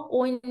your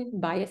own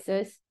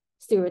biases,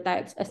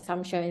 stereotypes,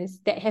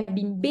 assumptions that have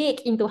been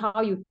baked into how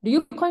do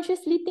you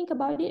consciously think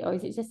about it? Or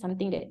is it just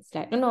something that's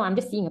like, no, I'm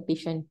just seeing a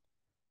patient?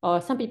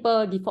 Or some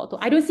people default to,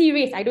 I don't see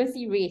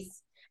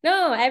race.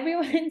 No,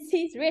 everyone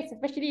sees race,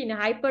 especially in a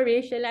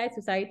hyper-racialized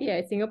society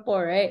like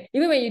Singapore, right?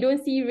 Even when you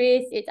don't see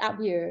race, it's up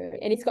here.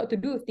 And it's got to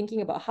do with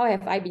thinking about how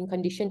have I been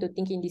conditioned to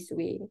think in this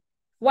way?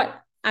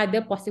 What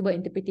other possible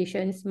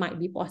interpretations might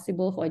be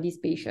possible for this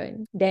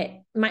patient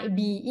that might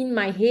be in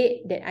my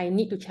head that I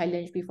need to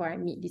challenge before I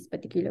meet this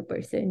particular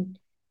person?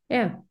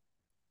 Yeah.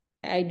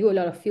 I do a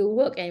lot of field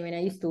work, and when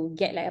I used to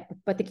get like a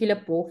particular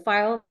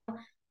profile,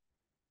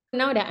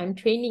 now that I'm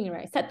training,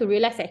 right, start to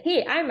realize that,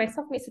 hey, I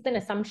myself made certain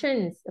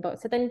assumptions about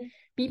certain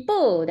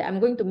people that I'm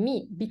going to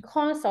meet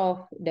because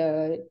of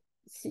the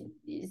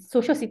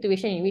social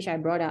situation in which I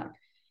brought up.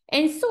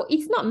 And so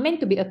it's not meant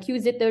to be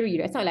accusatory,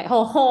 right? It's not like,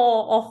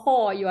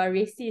 you are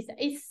racist.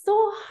 It's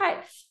so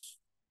hard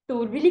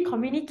to really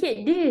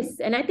communicate this.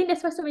 And I think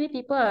that's why so many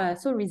people are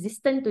so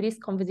resistant to this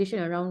conversation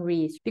around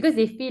race, because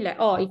they feel like,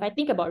 oh, if I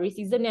think about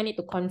racism, then I need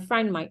to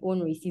confront my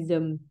own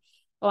racism,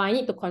 or I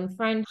need to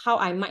confront how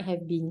I might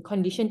have been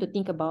conditioned to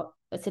think about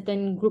a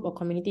certain group of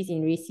communities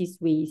in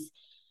racist ways.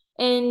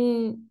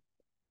 And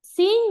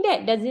saying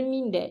that doesn't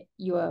mean that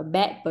you're a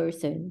bad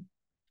person.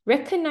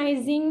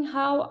 Recognizing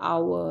how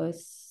our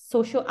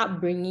social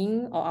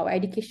upbringing or our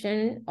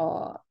education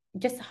or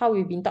just how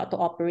we've been taught to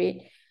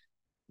operate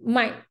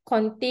might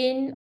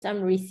contain some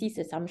racist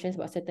assumptions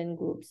about certain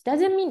groups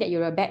doesn't mean that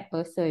you're a bad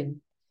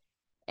person.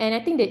 And I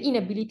think the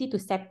inability to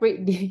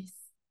separate this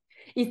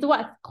is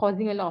what's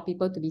causing a lot of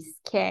people to be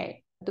scared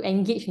to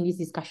engage in this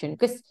discussion,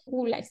 because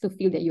who likes to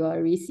feel that you are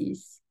a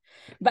racist?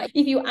 But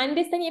if you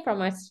understand it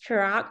from a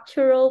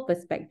structural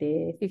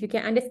perspective, if you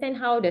can understand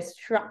how the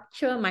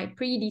structure might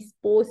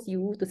predispose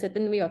you to a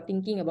certain way of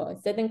thinking about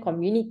a certain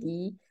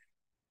community,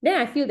 then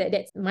I feel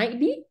that might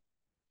be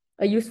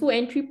a useful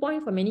entry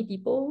point for many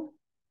people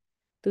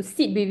to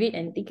sit with it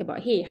and think about,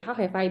 hey, how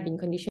have I been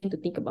conditioned to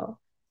think about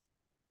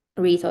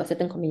race or a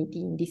certain community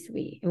in this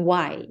way, and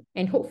why?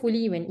 And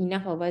hopefully when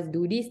enough of us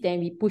do this, then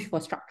we push for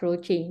structural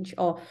change,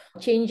 or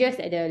changes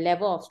at the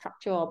level of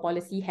structure or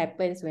policy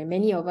happens when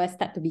many of us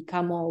start to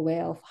become more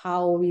aware of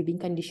how we've been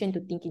conditioned to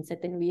think in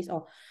certain ways,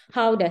 or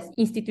how does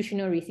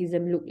institutional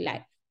racism look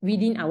like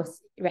within our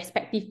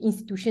respective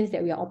institutions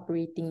that we are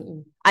operating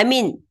in. I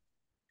mean,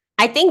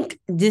 I think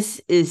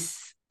this is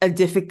a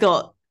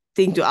difficult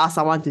thing to ask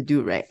someone to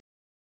do, right?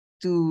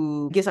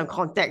 To give some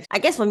context, I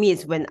guess for me,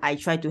 it's when I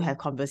try to have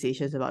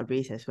conversations about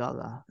race as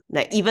well.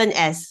 Like, even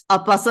as a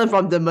person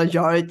from the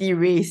majority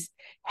race,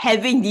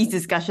 having these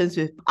discussions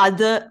with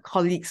other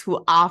colleagues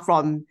who are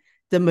from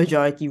the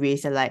majority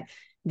race, and like,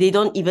 they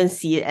don't even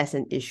see it as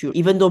an issue,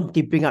 even though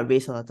they bring up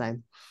race all the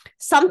time.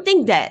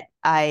 Something that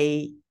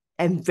I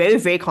am very,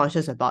 very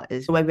conscious about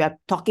is when we are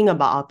talking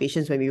about our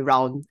patients, when we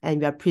round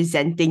and we are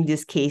presenting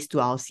this case to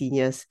our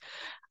seniors.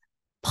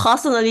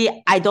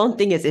 Personally, I don't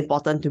think it's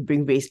important to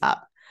bring race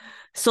up.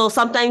 So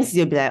sometimes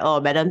you'll be like, oh,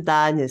 Madam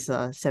Tan is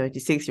a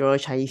 76-year-old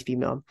Chinese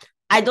female.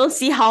 I don't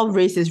see how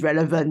race is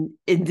relevant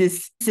in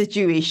this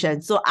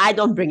situation, so I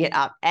don't bring it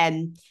up.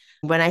 And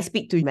when I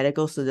speak to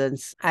medical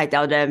students, I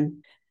tell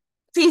them,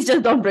 please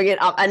just don't bring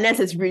it up unless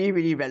it's really,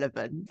 really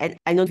relevant. And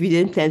I know we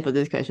didn't plan for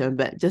this question,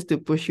 but just to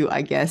push you,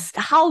 I guess,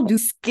 how do you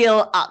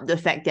scale up the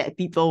fact that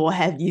people will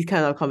have these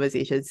kind of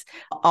conversations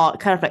or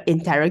kind of like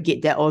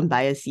interrogate their own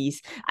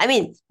biases? I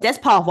mean, that's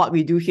part of what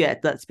we do here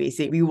at Third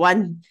Spacing. We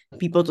want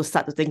people to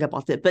start to think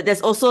about it. But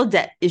there's also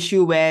that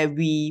issue where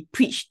we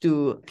preach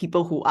to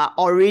people who are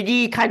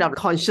already kind of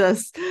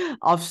conscious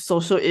of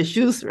social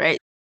issues, right?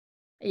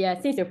 Yeah,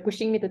 since you're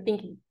pushing me to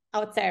think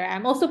outside, right,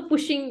 I'm also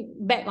pushing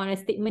back on a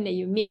statement that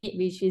you made,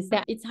 which is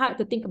that it's hard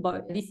to think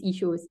about these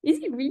issues. Is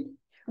it really?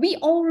 We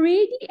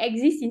already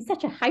exist in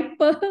such a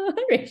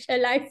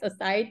hyper-racialized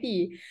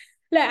society.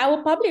 Like,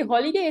 our public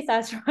holidays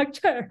are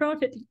structured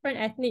around the different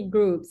ethnic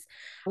groups.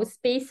 Our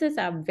spaces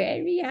are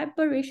very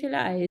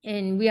hyper-racialized,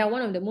 and we are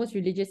one of the most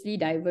religiously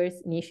diverse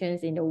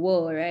nations in the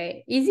world,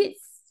 right? Is it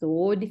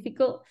so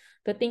difficult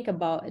to think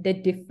about the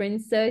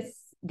differences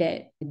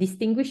that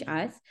distinguish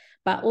us,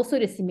 but also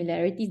the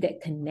similarities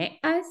that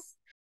connect us?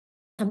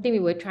 Something we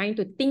were trying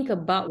to think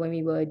about when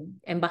we were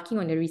embarking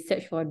on the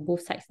research for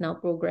Both Sides Now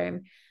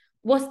program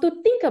was to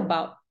think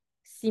about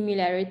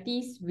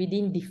similarities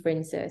within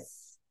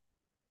differences.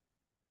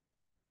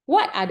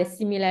 What are the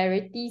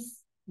similarities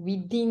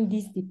within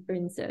these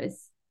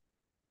differences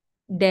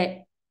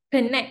that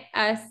connect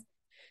us?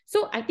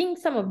 So I think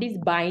some of these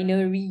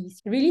binaries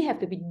really have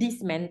to be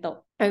dismantled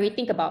when we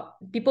think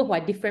about people who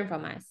are different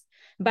from us.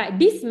 But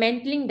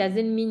dismantling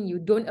doesn't mean you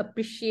don't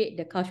appreciate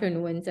the cultural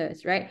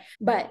nuances, right?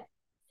 But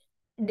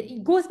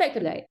it goes back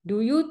to, like,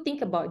 do you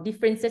think about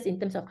differences in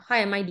terms of how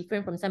am I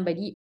different from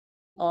somebody,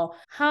 or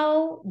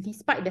how,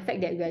 despite the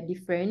fact that we are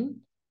different,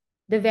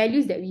 the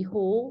values that we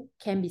hold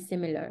can be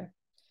similar?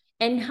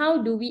 And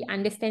how do we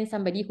understand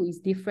somebody who is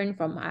different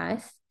from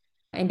us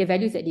and the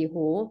values that they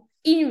hold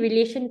in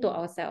relation to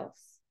ourselves?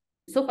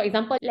 So, for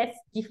example, let's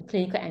give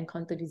clinical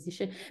encounter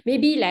decision.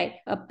 Maybe like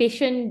a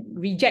patient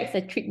rejects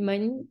a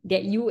treatment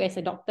that you as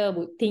a doctor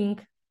would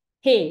think,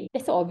 hey,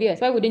 that's so obvious.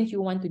 Why wouldn't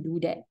you want to do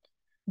that?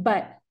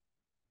 But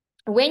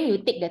when you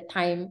take the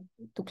time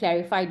to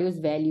clarify those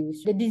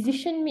values, the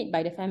decision made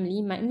by the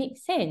family might make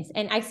sense.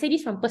 And I say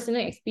this from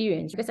personal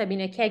experience because I've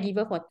been a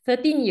caregiver for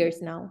 13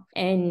 years now.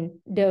 And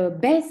the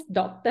best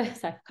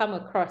doctors I've come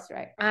across,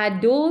 right, are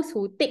those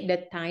who take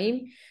the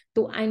time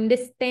to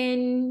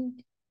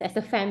understand as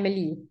a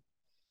family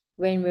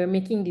when we're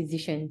making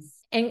decisions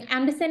and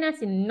understand us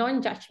in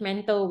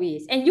non-judgmental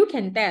ways. And you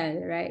can tell,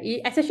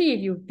 right? Especially if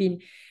you've been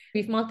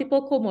with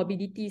multiple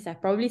comorbidities,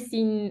 I've probably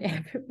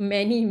seen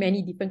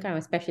many different kind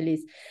of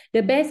specialists.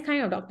 The best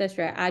kind of doctors,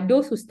 right, are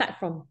those who start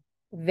from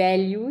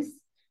values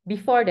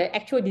before the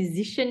actual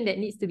decision that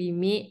needs to be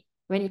made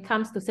when it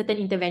comes to certain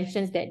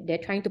interventions that they're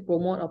trying to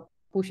promote or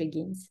push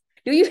against.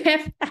 Do you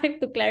have time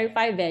to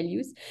clarify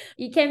values?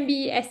 It can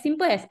be as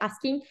simple as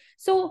asking,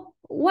 so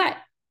what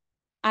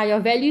are your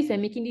values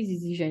when making this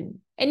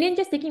decision? And then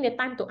just taking the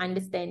time to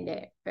understand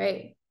that,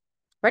 right?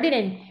 Rather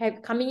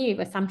than coming in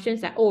with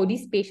assumptions like, oh,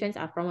 these patients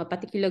are from a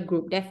particular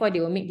group, therefore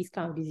they will make these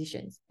kind of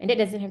decisions. And that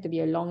doesn't have to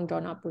be a long,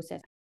 drawn-out process.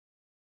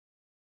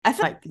 I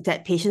feel like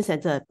that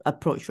patient-centered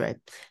approach, right?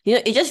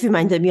 It just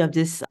reminded me of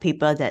this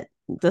paper that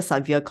the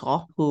Savia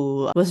Kaur,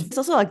 who was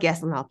also a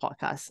guest on our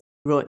podcast,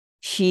 wrote.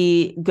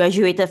 She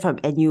graduated from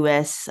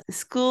NUS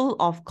School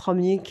of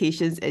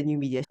Communications and New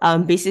Media.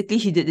 Basically,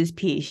 she did this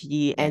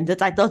PhD, and the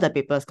title of the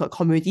paper is called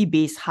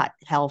Community-Based Heart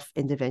Health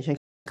Intervention,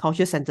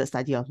 Culture-Centered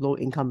Study of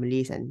Low-Income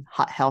Malays and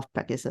Heart Health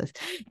Practices.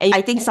 And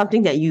I think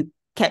something that you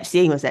kept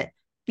saying was that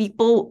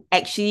people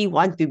actually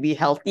want to be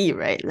healthy,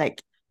 right?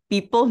 Like,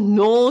 people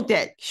know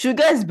that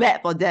sugar is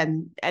bad for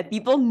them, and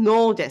people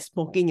know that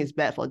smoking is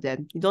bad for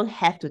them. You don't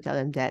have to tell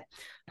them that.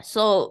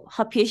 So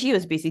her PhD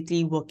was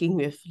basically working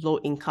with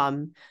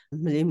low-income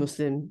Malay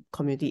Muslim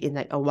community in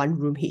like a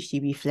one-room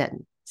HDB flat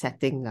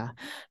setting.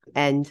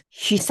 And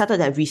she started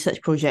that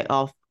research project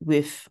off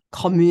with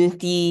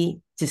community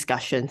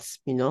discussions,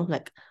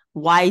 like,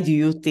 why do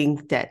you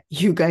think that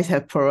you guys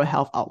have poorer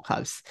health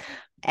outcomes?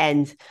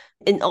 And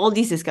in all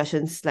these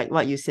discussions, like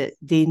what you said,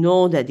 they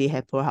know that they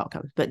have poor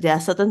outcomes, but there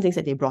are certain things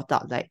that they brought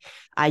up, like,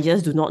 I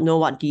just do not know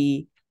what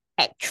the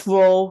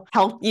actual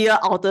healthier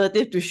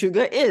alternative to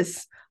sugar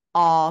is.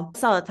 Or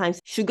some of the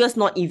times, sugar's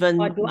not even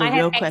Or do the I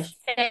real have question.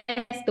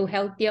 access to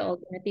healthier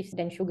alternatives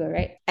than sugar,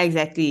 right?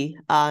 Exactly.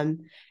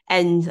 And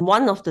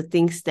one of the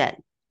things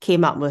that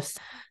came up was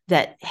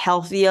that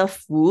healthier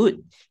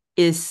food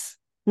is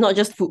not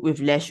just food with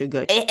less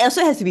sugar. It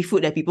also has to be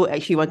food that people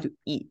actually want to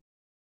eat.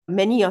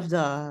 Many of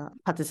the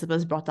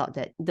participants brought out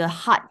that the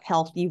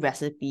heart-healthy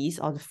recipes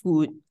or the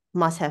food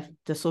must have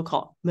the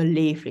so-called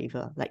Malay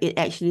flavor. Like, it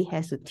actually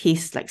has to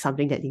taste like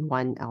something that they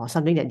want or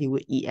something that they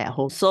would eat at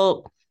home.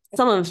 So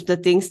some of the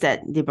things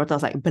that they brought out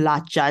was like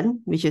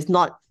belacan, which is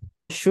not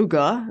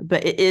sugar,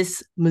 but it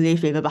is Malay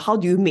flavor. But how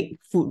do you make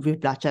food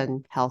with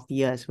belacan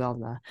healthier as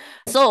well?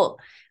 So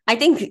I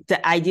think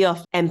the idea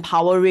of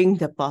empowering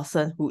the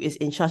person who is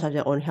in charge of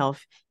their own health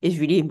is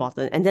really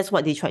important. And that's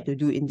what they tried to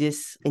do in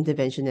this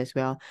intervention as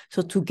well.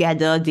 So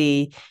together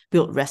they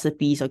built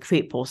recipes or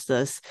create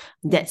posters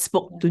that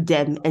spoke to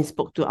them and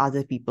spoke to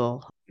other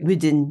people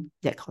within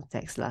that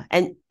context.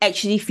 And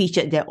actually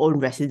featured their own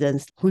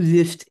residents who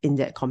lived in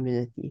that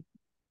community.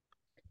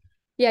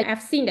 Yeah,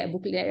 I've seen that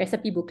booklet, that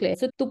recipe booklet.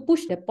 So to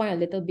push the point a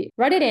little bit,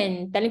 rather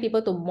than telling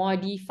people to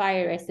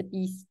modify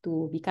recipes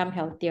to become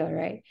healthier,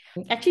 right?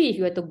 Actually, if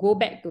you were to go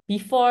back to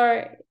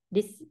before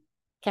this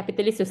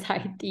capitalist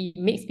society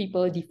makes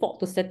people default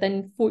to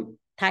certain food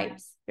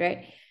types,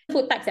 right?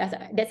 Food types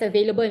that's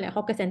available in like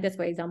hawker centers,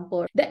 for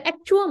example. The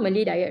actual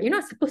Malay diet, you're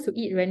not supposed to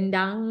eat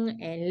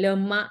rendang and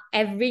lemak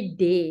every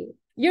day.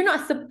 You're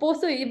not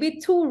supposed to, it'll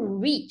be too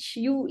rich.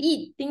 You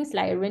eat things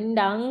like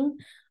rendang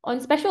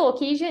on special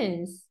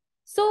occasions.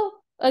 So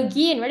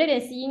again, rather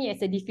than seeing it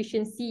as a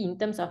deficiency in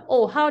terms of,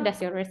 oh, how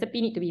does your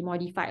recipe need to be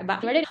modified?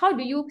 But rather, how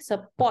do you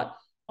support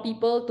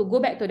people to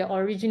go back to the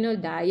original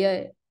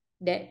diet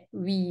that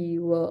we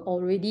were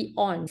already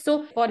on?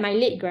 So for my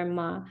late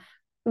grandma,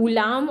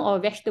 ulam or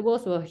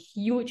vegetables were a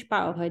huge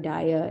part of her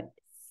diet.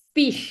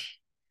 Fish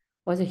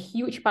was a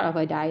huge part of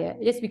her diet,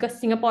 just because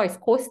Singapore is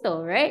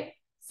coastal, right?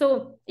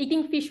 So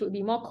eating fish would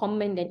be more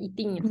common than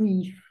eating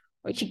beef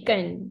or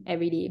chicken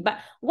every day. But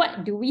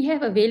what do we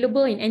have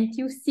available in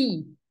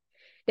NTUC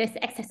that's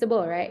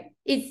accessible, right?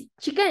 It's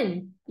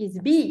chicken, it's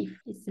beef,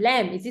 it's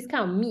lamb, it's this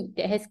kind of meat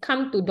that has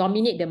come to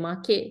dominate the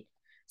market.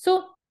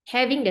 So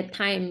having the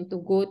time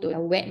to go to a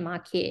wet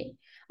market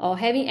or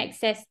having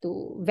access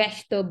to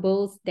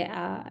vegetables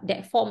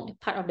that form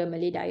part of the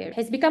Malay diet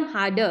has become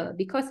harder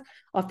because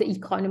of the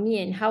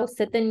economy and how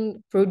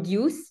certain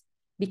produce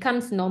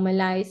becomes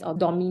normalized or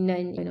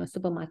dominant in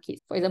supermarkets.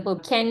 For example,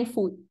 canned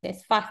food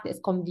that's fast, that's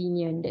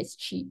convenient, that's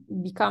cheap,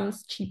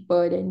 becomes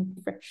cheaper than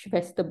fresh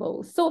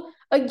vegetables. So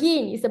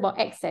again, it's about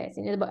access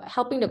and it's about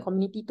helping the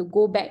community to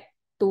go back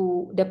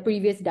to the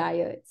previous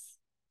diets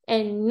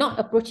and not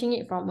approaching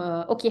it from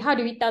okay, how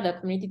do we tell the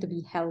community to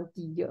be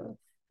healthier?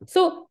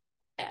 So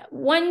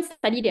One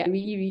study that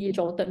really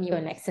jolted me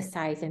on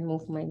exercise and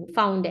movement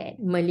found that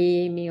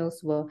Malay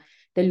males were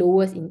the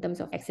lowest in terms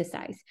of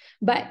exercise.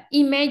 But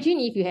imagine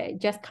if you had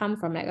just come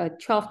from like a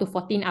 12 to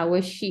 14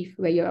 hour shift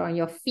where you're on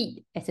your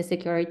feet as a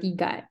security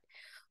guard,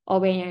 or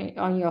when you're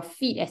on your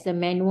feet as a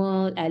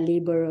manual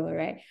laborer,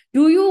 right?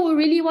 Do you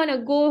really want to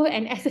go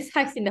and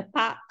exercise in the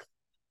park?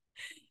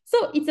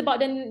 So it's about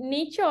the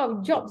nature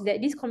of jobs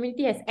that this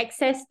community has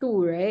access to,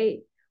 right?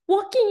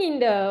 Walking in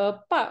the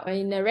park or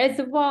in the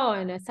reservoir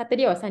on a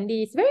Saturday or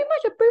Sunday is very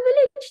much a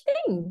privileged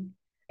thing.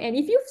 And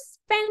if you've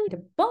spent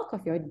the bulk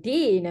of your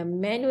day in a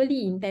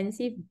manually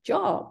intensive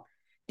job,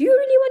 do you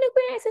really want to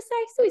go and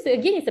exercise? So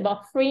it's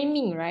about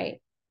framing, right?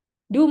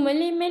 Do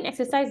Malay men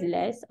exercise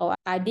less, or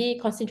are they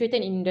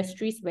concentrated in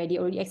industries where they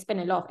already expend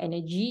a lot of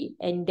energy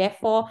and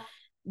therefore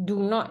do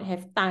not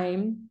have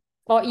time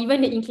or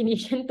even the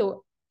inclination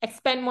to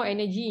expend more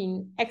energy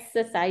in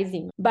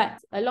exercising? But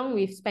along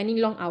with spending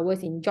long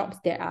hours in jobs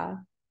that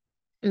are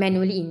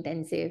manually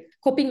intensive,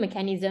 coping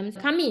mechanisms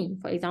come in,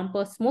 for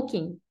example,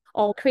 smoking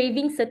or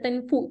craving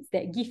certain foods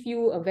that give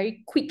you a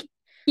very quick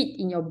hit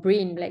in your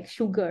brain, like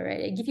sugar,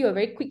 right? They give you a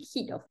very quick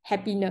hit of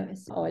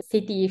happiness or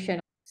satiation.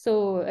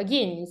 So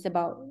again, it's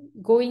about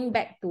going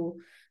back to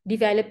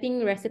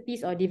developing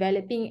recipes or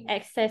developing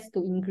access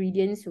to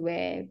ingredients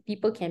where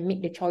people can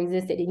make the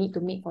choices that they need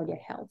to make for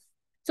their health.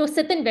 So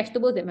certain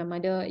vegetables that my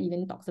mother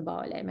even talks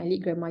about, like my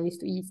late grandma used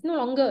to eat,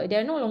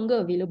 they're no longer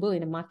available in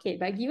the market.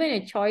 But given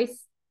a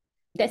choice,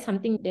 that's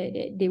something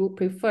that they would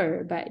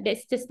prefer. But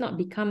that's just not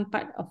become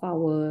part of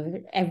our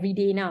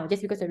everyday now,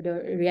 just because of the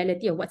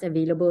reality of what's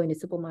available in the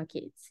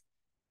supermarkets.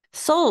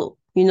 So,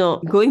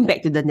 going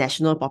back to the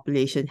National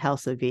Population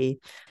Health Survey,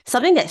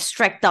 something that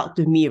struck out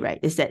to me, right,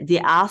 is that they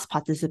asked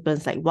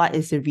participants, like, what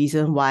is the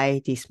reason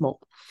why they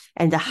smoke?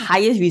 And the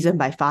highest reason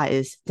by far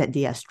is that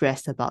they are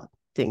stressed about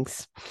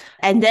things.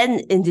 And then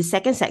in the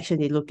second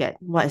section, they look at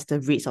what is the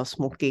rates of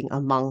smoking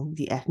among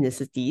the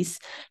ethnicities.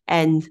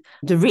 And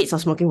the rates of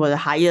smoking were the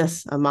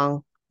highest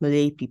among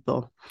Malay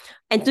people.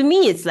 And to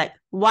me, it's like,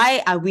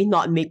 why are we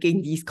not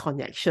making these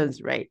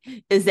connections, right?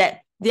 Is that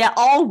they are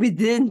all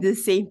within the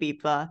same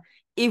paper.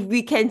 If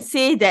we can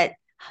say that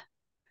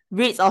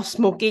rates of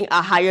smoking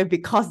are higher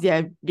because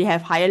they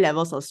have higher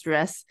levels of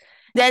stress,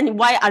 then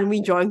why aren't we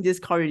drawing this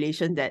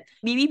correlation that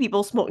maybe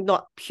people smoke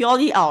not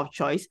purely out of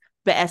choice,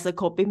 but as a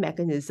coping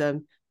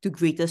mechanism to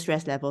greater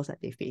stress levels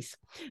that they face?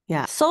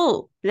 Yeah.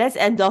 So let's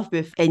end off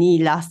with any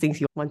last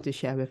things you want to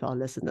share with our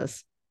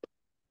listeners.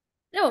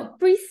 No,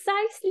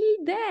 precisely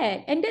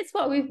that. And that's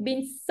what we've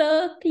been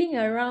circling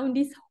around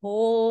this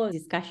whole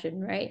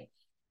discussion, right?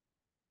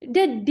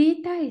 The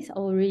data is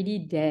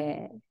already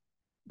there,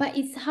 but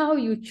it's how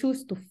you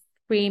choose to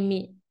frame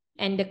it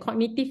and the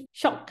cognitive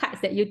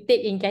shortcuts that you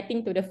take in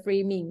getting to the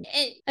framing.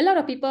 And a lot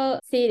of people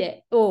say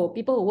that, oh,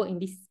 people who work in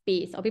this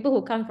space or people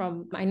who come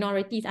from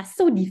minorities are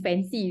so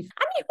defensive.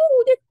 I mean, who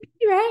would it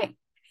be, right?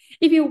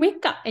 If you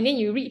wake up and then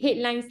you read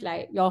headlines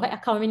like your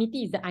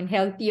community is the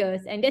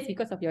unhealthiest and that's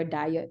because of your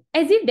diet,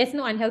 as if there's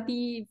no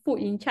unhealthy food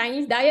in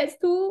Chinese diets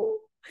too,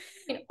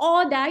 in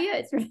all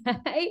diets,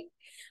 right?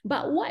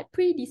 But what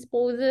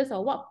predisposes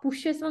or what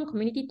pushes one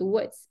community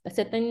towards a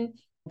certain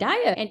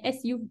diet? And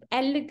as you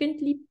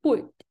elegantly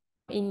put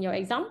in your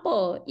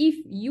example, if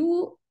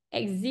you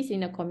exist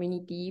in a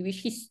community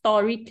which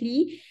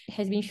historically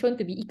has been shown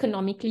to be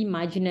economically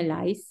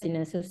marginalized in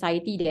a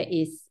society that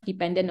is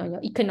dependent on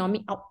your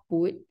economic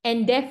output,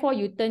 and therefore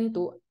you turn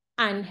to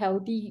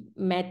unhealthy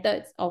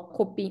methods of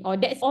coping, or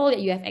that's all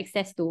that you have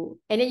access to,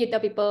 and then you tell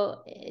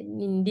people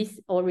in this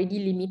already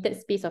limited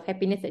space of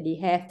happiness that they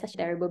have such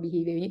terrible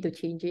behavior, you need to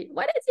change it.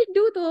 What does it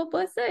do to a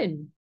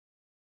person?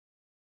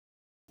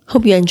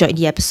 Hope you enjoyed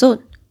the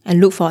episode and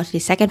look forward to the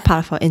second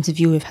part of our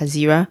interview with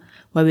Hazirah,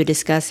 where we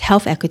discuss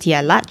health equity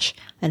at large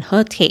and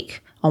her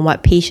take on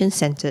what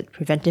patient-centered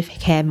preventive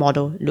care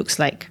model looks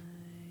like.